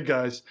that's, hey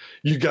guys,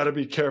 you got to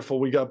be careful.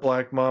 We got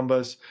black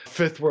mambas,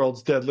 fifth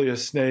world's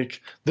deadliest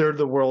snake. They're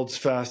the world's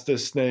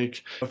fastest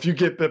snake. If you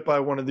get bit by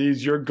one of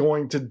these, you're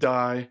going to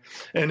die.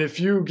 And if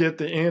you get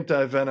the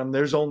anti-venom,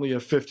 there's only a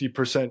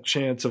 50%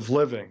 chance of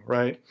living,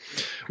 right?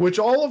 Which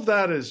all of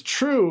that is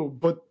true,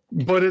 but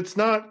it's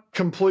not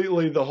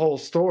completely the whole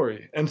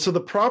story. And so the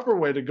proper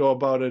way to go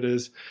about it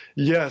is,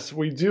 yes,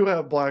 we do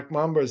have black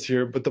mambas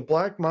here, but the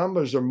black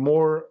mambas are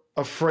more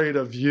afraid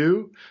of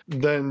you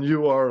than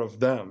you are of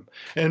them.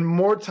 And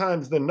more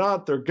times than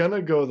not, they're going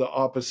to go the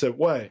opposite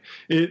way.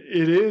 It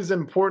is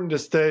important to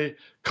stay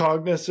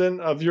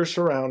cognizant of your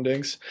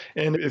surroundings.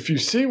 And if you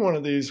see one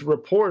of these,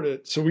 report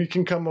it so we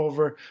can come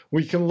over,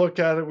 we can look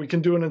at it, we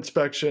can do an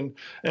inspection.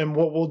 And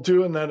what we'll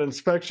do in that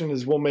inspection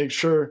is we'll make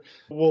sure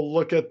we'll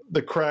look at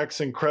the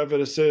cracks and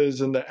crevices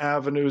and the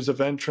avenues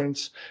of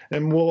entrance,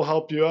 and we'll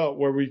help you out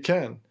where we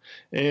can.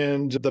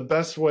 And the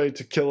best way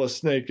to kill a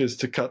snake is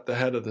to cut the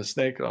head of the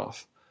snake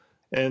off.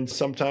 And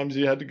sometimes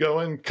you had to go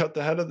and cut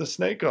the head of the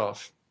snake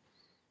off.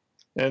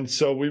 And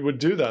so we would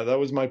do that. That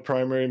was my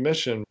primary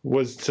mission,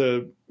 was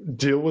to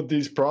deal with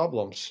these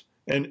problems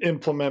and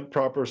implement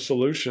proper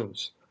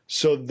solutions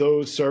so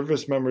those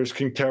service members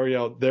can carry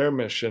out their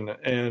mission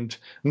and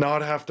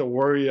not have to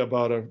worry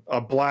about a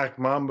black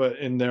mamba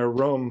in their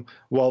room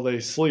while they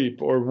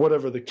sleep or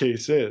whatever the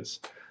case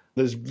is.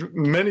 There's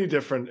many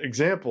different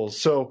examples.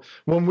 So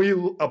when we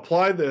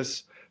apply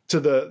this to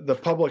the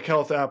public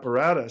health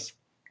apparatus,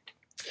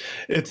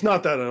 it's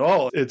not that at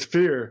all. It's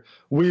fear.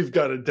 We've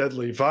got a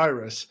deadly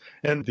virus,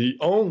 and the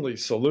only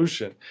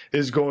solution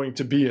is going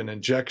to be an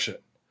injection.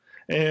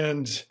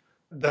 And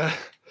that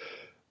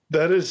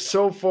is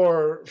so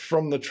far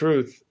from the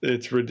truth.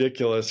 It's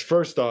ridiculous.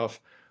 First off,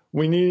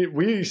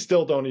 we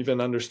still don't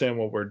even understand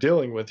what we're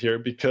dealing with here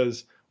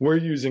because we're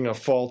using a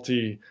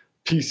faulty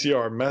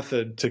PCR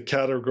method to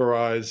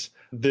categorize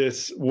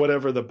this,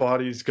 whatever the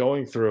body's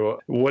going through.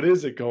 What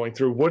is it going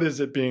through? What is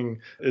it being?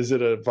 Is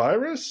it a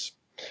virus?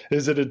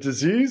 Is it a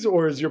disease,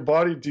 or is your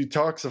body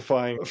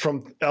detoxifying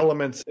from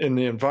elements in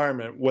the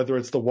environment, whether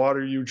it's the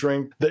water you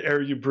drink, the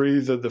air you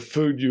breathe, or the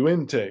food you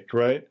intake,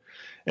 right?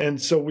 And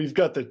so we've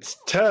got the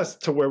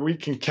test to where we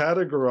can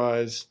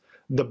categorize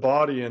the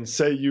body and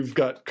say you've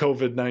got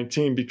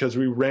COVID-19 because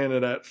we ran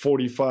it at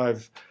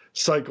 45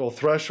 cycle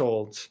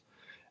thresholds.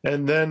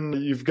 And then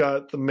you've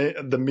got the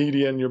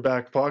media in your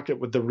back pocket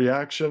with the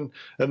reaction,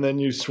 and then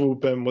you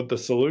swoop in with the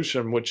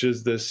solution, which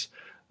is this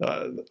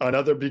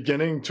another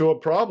beginning to a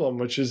problem,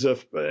 which is an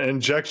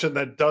injection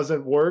that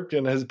doesn't work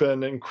and has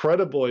been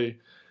incredibly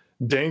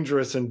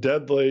dangerous and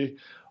deadly,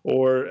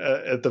 or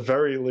at the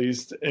very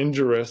least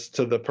injurious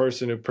to the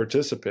person who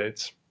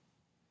participates.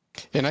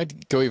 And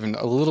I'd go even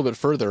a little bit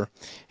further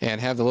and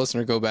have the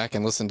listener go back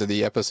and listen to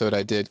the episode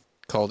I did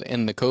called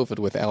End the COVID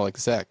with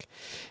Alex Zeck,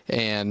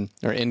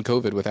 or End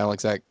COVID with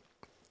Alex Zeck.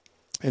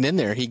 And in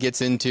there, he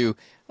gets into,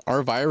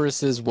 are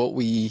viruses what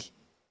we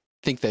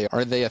think they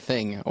are? Are they a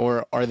thing,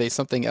 or are they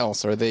something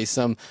else? Are they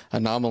some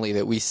anomaly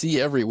that we see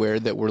everywhere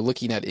that we're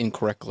looking at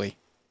incorrectly?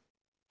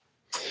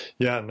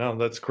 Yeah, no,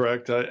 that's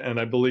correct.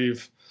 I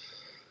believe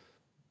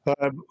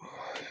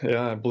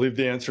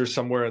the answer is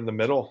somewhere in the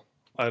middle.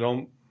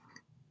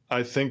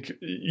 I think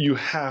you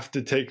have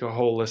to take a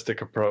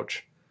holistic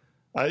approach.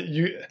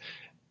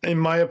 In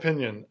my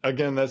opinion,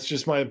 again, that's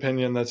just my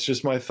opinion, that's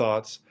just my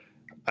thoughts.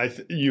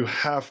 You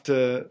have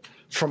to,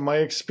 from my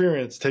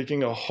experience,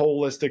 taking a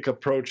holistic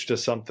approach to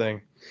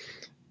something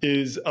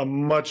is a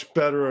much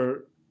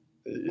better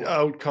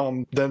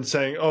outcome than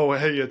saying, oh,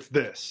 hey, it's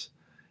this,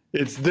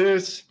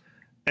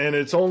 and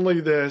it's only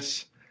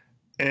this,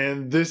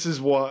 and this is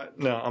what.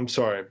 No, I'm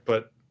sorry,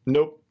 but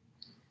nope.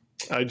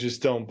 I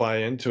just don't buy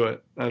into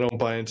it. I don't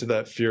buy into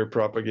that fear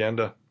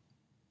propaganda.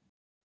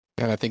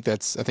 And I think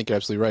you're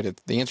absolutely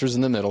right. The answer is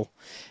in the middle.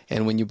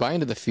 And when you buy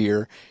into the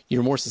fear,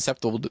 you're more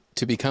susceptible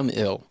to become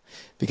ill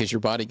because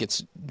your body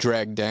gets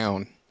dragged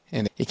down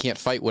and it can't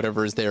fight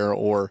whatever is there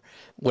or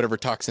whatever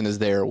toxin is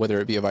there, whether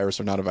it be a virus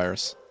or not a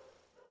virus.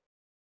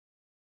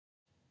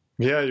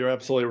 Yeah, you're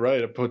absolutely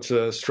right. It puts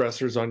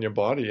stressors on your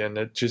body, and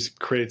it just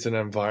creates an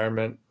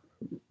environment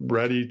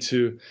ready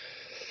to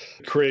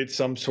create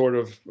some sort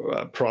of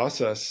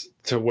process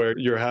to where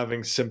you're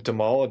having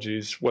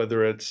symptomologies,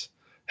 whether it's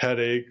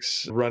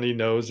headaches, runny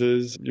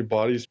noses. Your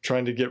body's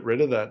trying to get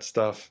rid of that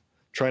stuff,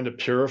 trying to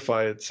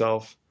purify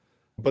itself.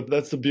 But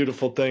that's the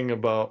beautiful thing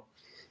about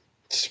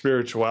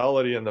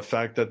spirituality and the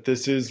fact that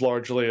this is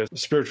largely a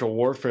spiritual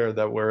warfare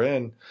that we're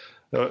in.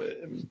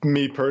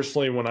 Me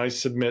personally, when I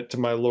submit to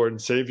my Lord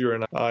and Savior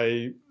and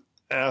I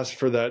ask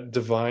for that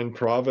divine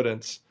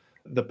providence,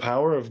 the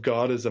power of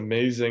God is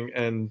amazing,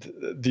 and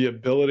the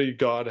ability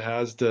God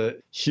has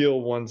to heal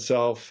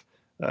oneself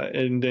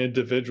in the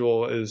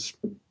individual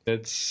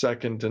it's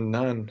second to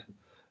none.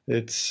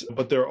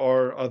 But there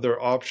are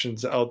other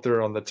options out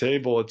there on the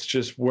table. It's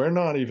just we're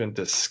not even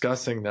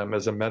discussing them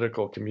as a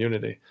medical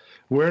community.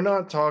 We're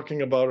not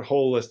talking about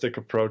holistic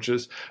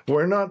approaches.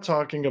 We're not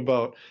talking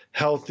about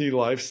healthy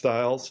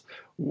lifestyles.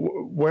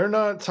 We're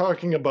not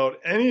talking about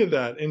any of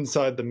that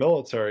inside the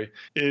military.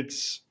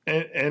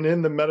 And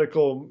in the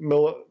medical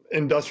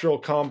industrial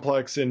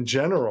complex in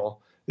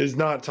general is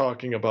not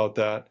talking about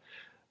that.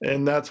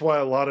 And that's why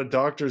a lot of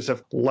doctors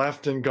have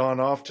left and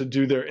gone off to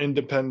do their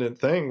independent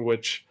thing,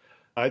 which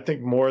I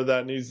think more of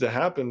that needs to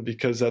happen,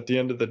 because at the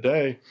end of the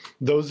day,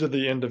 those are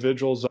the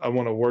individuals I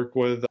want to work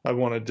with, I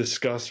want to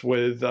discuss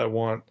with, I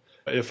want,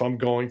 if I'm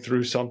going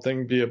through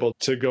something, be able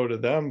to go to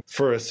them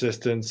for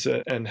assistance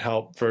and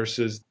help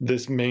versus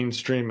this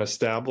mainstream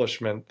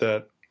establishment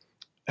that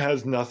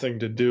has nothing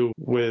to do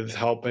with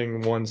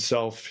helping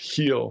oneself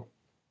heal.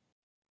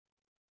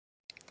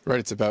 Right.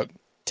 It's about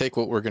take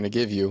what we're going to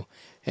give you,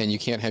 and you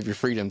can't have your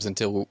freedoms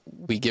until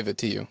we give it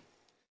to you.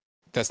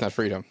 That's not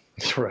freedom.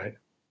 Right.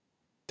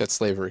 That's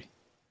slavery.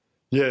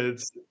 Yeah,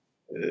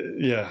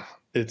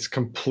 it's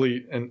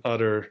complete and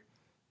utter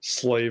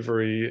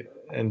slavery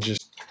and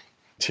just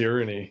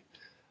tyranny.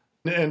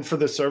 And for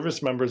the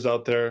service members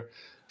out there,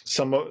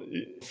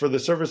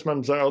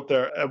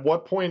 at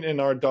what point in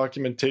our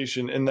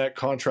documentation in that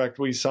contract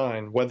we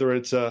sign, whether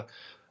it's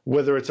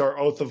our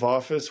oath of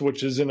office,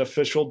 which is an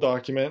official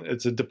document,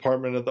 it's a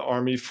Department of the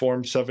Army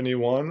Form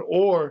 71,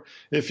 or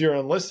if you're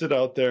enlisted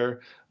out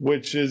there,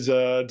 which is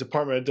a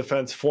Department of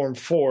Defense Form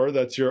 4,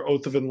 that's your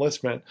oath of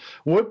enlistment.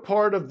 What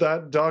part of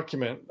that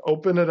document,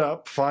 open it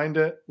up, find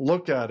it,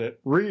 look at it,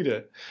 read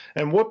it,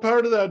 and what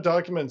part of that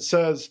document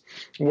says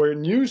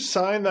when you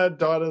sign that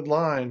dotted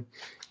line,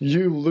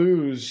 you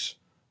lose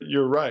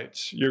your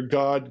rights, your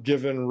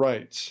God-given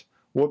rights?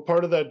 What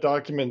part of that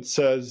document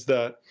says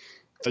that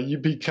you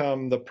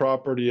become the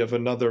property of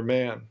another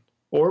man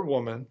or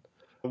woman?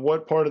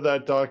 What part of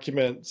that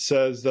document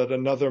says that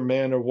another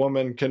man or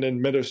woman can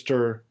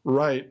administer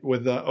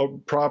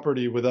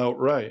property without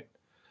right?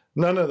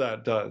 None of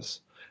that does.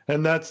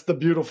 And that's the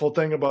beautiful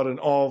thing about an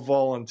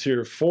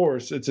all-volunteer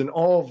force. It's an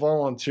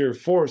all-volunteer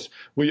force.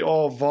 We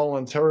all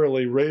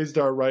voluntarily raised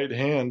our right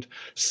hand,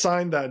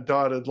 signed that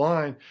dotted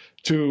line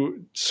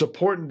to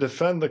support and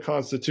defend the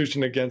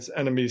Constitution against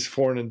enemies,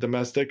 foreign and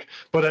domestic.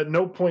 But at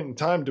no point in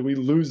time do we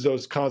lose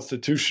those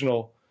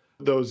God-given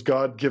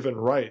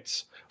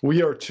rights.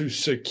 We are to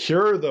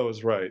secure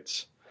those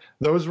rights.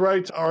 Those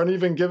rights aren't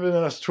even given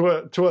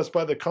to us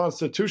by the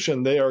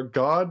Constitution. They are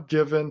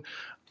God-given,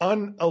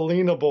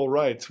 unalienable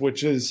rights,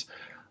 which is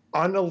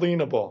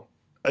unalienable.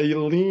 A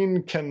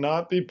lien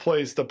cannot be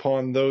placed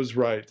upon those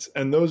rights,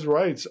 and those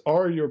rights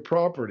are your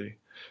property.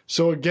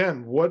 So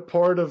again, what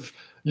part of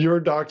your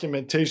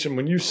documentation,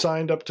 when you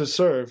signed up to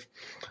serve,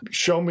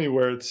 show me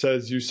where it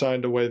says you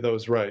signed away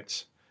those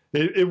rights?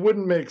 It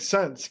wouldn't make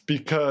sense,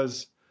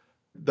 because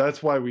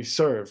that's why we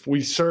serve. We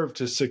serve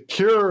to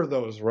secure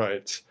those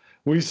rights.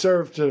 We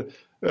serve to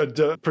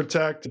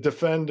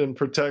defend and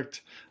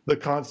protect the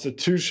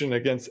Constitution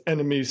against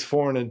enemies,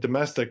 foreign and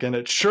domestic. And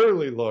it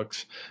surely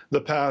looks the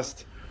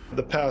past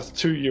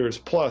 2 years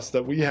plus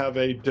that we have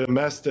a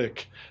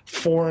domestic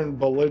foreign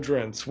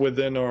belligerence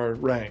within our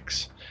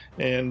ranks.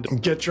 And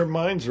get your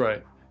minds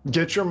right.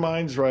 Get your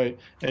minds right.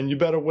 And you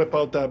better whip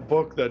out that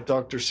book that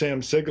Dr.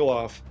 Sam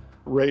Sigaloff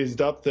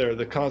raised up there,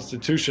 the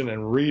Constitution,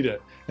 and read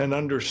it and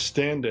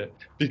understand it,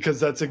 because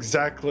that's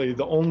exactly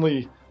the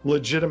only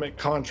legitimate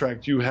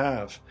contract you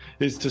have,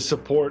 is to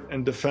support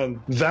and defend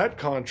that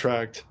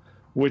contract,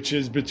 which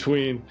is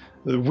between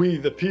we,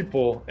 the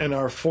people, and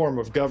our form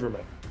of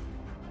government.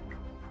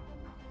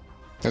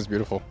 That's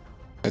beautiful.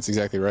 That's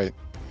exactly right.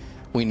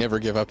 We never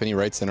give up any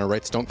rights, and our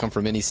rights don't come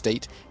from any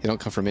state. They don't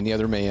come from any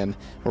other man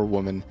or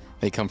woman.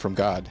 They come from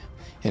God.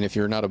 And if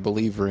you're not a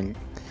believer in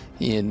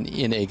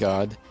a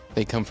God,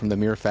 they come from the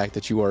mere fact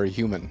that you are a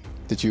human,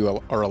 that you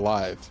are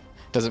alive.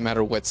 Doesn't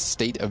matter what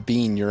state of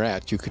being you're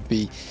at. You could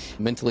be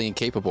mentally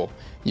incapable.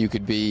 You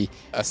could be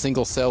a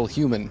single-cell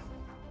human.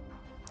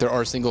 There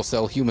are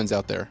single-cell humans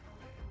out there,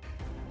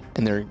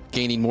 and they're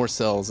gaining more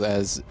cells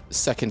as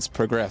seconds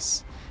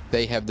progress.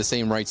 They have the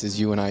same rights as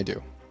you and I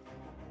do.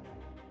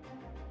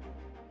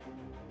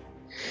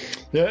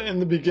 Yeah, in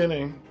the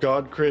beginning,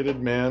 God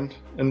created man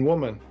and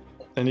woman,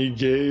 and he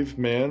gave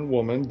man,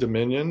 woman,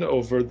 dominion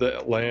over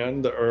the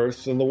land, the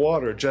earth, and the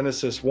water.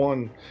 Genesis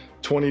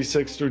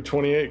 1:26 through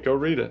 28. Go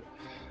read it.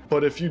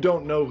 But if you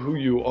don't know who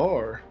you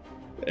are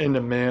in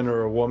a man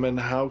or a woman,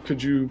 how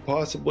could you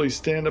possibly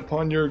stand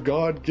upon your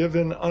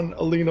God-given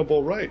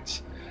unalienable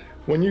rights?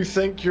 When you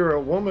think you're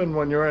a woman,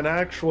 when you're an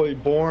actually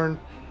born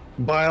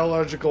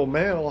biological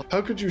male,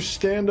 how could you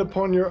stand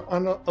upon your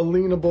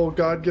unalienable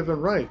God-given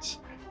rights?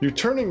 You're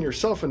turning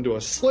yourself into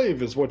a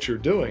slave is what you're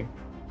doing.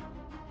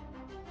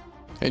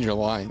 And you're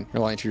lying.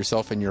 You're lying to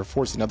yourself, and you're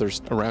forcing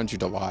others around you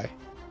to lie.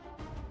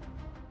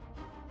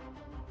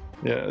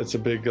 Yeah, it's a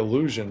big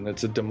illusion.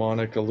 It's a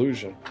demonic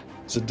illusion.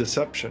 It's a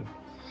deception.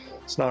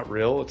 It's not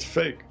real. It's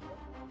fake.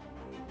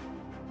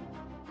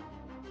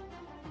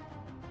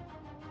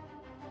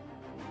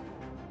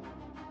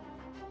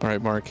 All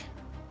right, Mark.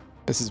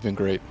 This has been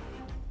great.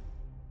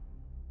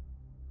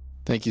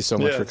 Thank you so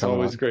much for coming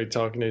on. It's always great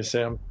talking to you,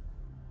 Sam.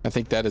 I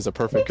think that is a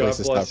perfect place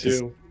to stop. God bless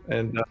you.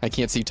 And I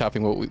can't see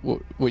topping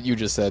what you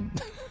just said.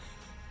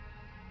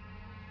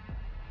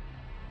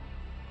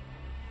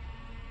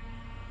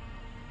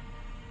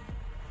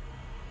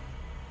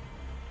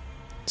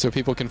 So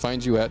people can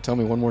find you at, tell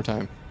me one more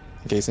time,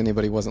 in case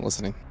anybody wasn't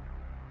listening.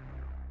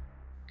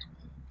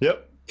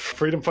 Yep.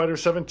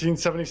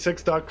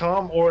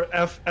 freedomfighter1776.com or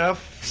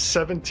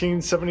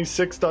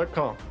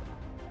ff1776.com.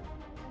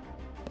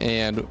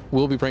 And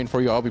we'll be praying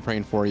for you. I'll be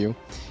praying for you.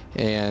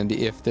 And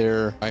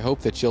I hope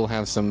that you'll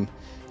have some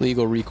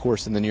legal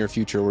recourse in the near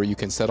future where you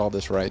can set all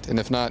this right. And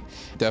if not,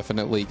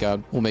 definitely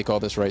God will make all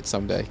this right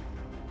someday.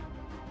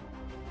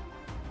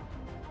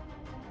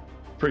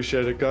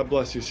 Appreciate it. God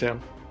bless you, Sam.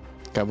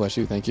 God bless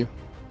you. Thank you.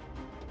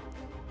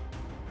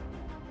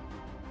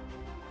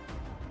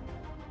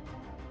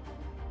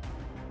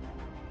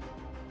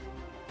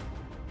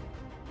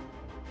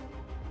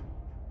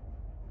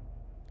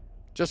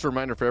 Just a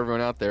reminder for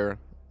everyone out there,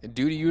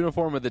 duty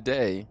uniform of the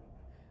day,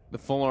 the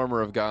full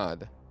armor of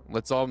God.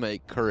 Let's all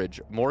make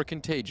courage more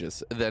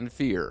contagious than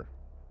fear.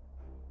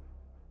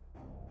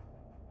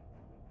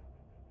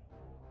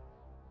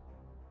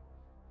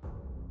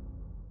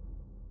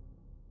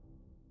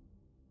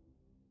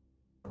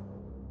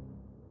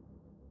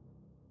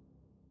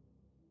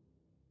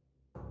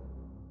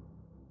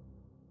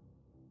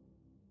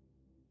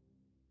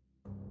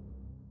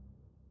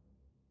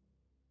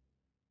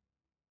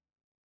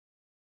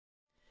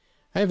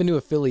 I have a new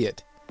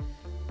affiliate,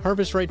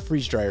 Harvest Right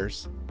Freeze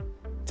Dryers.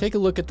 Take a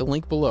look at the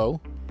link below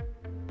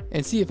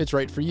and see if it's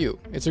right for you.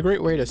 It's a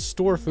great way to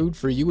store food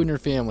for you and your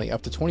family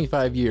up to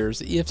 25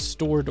 years if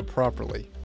stored properly.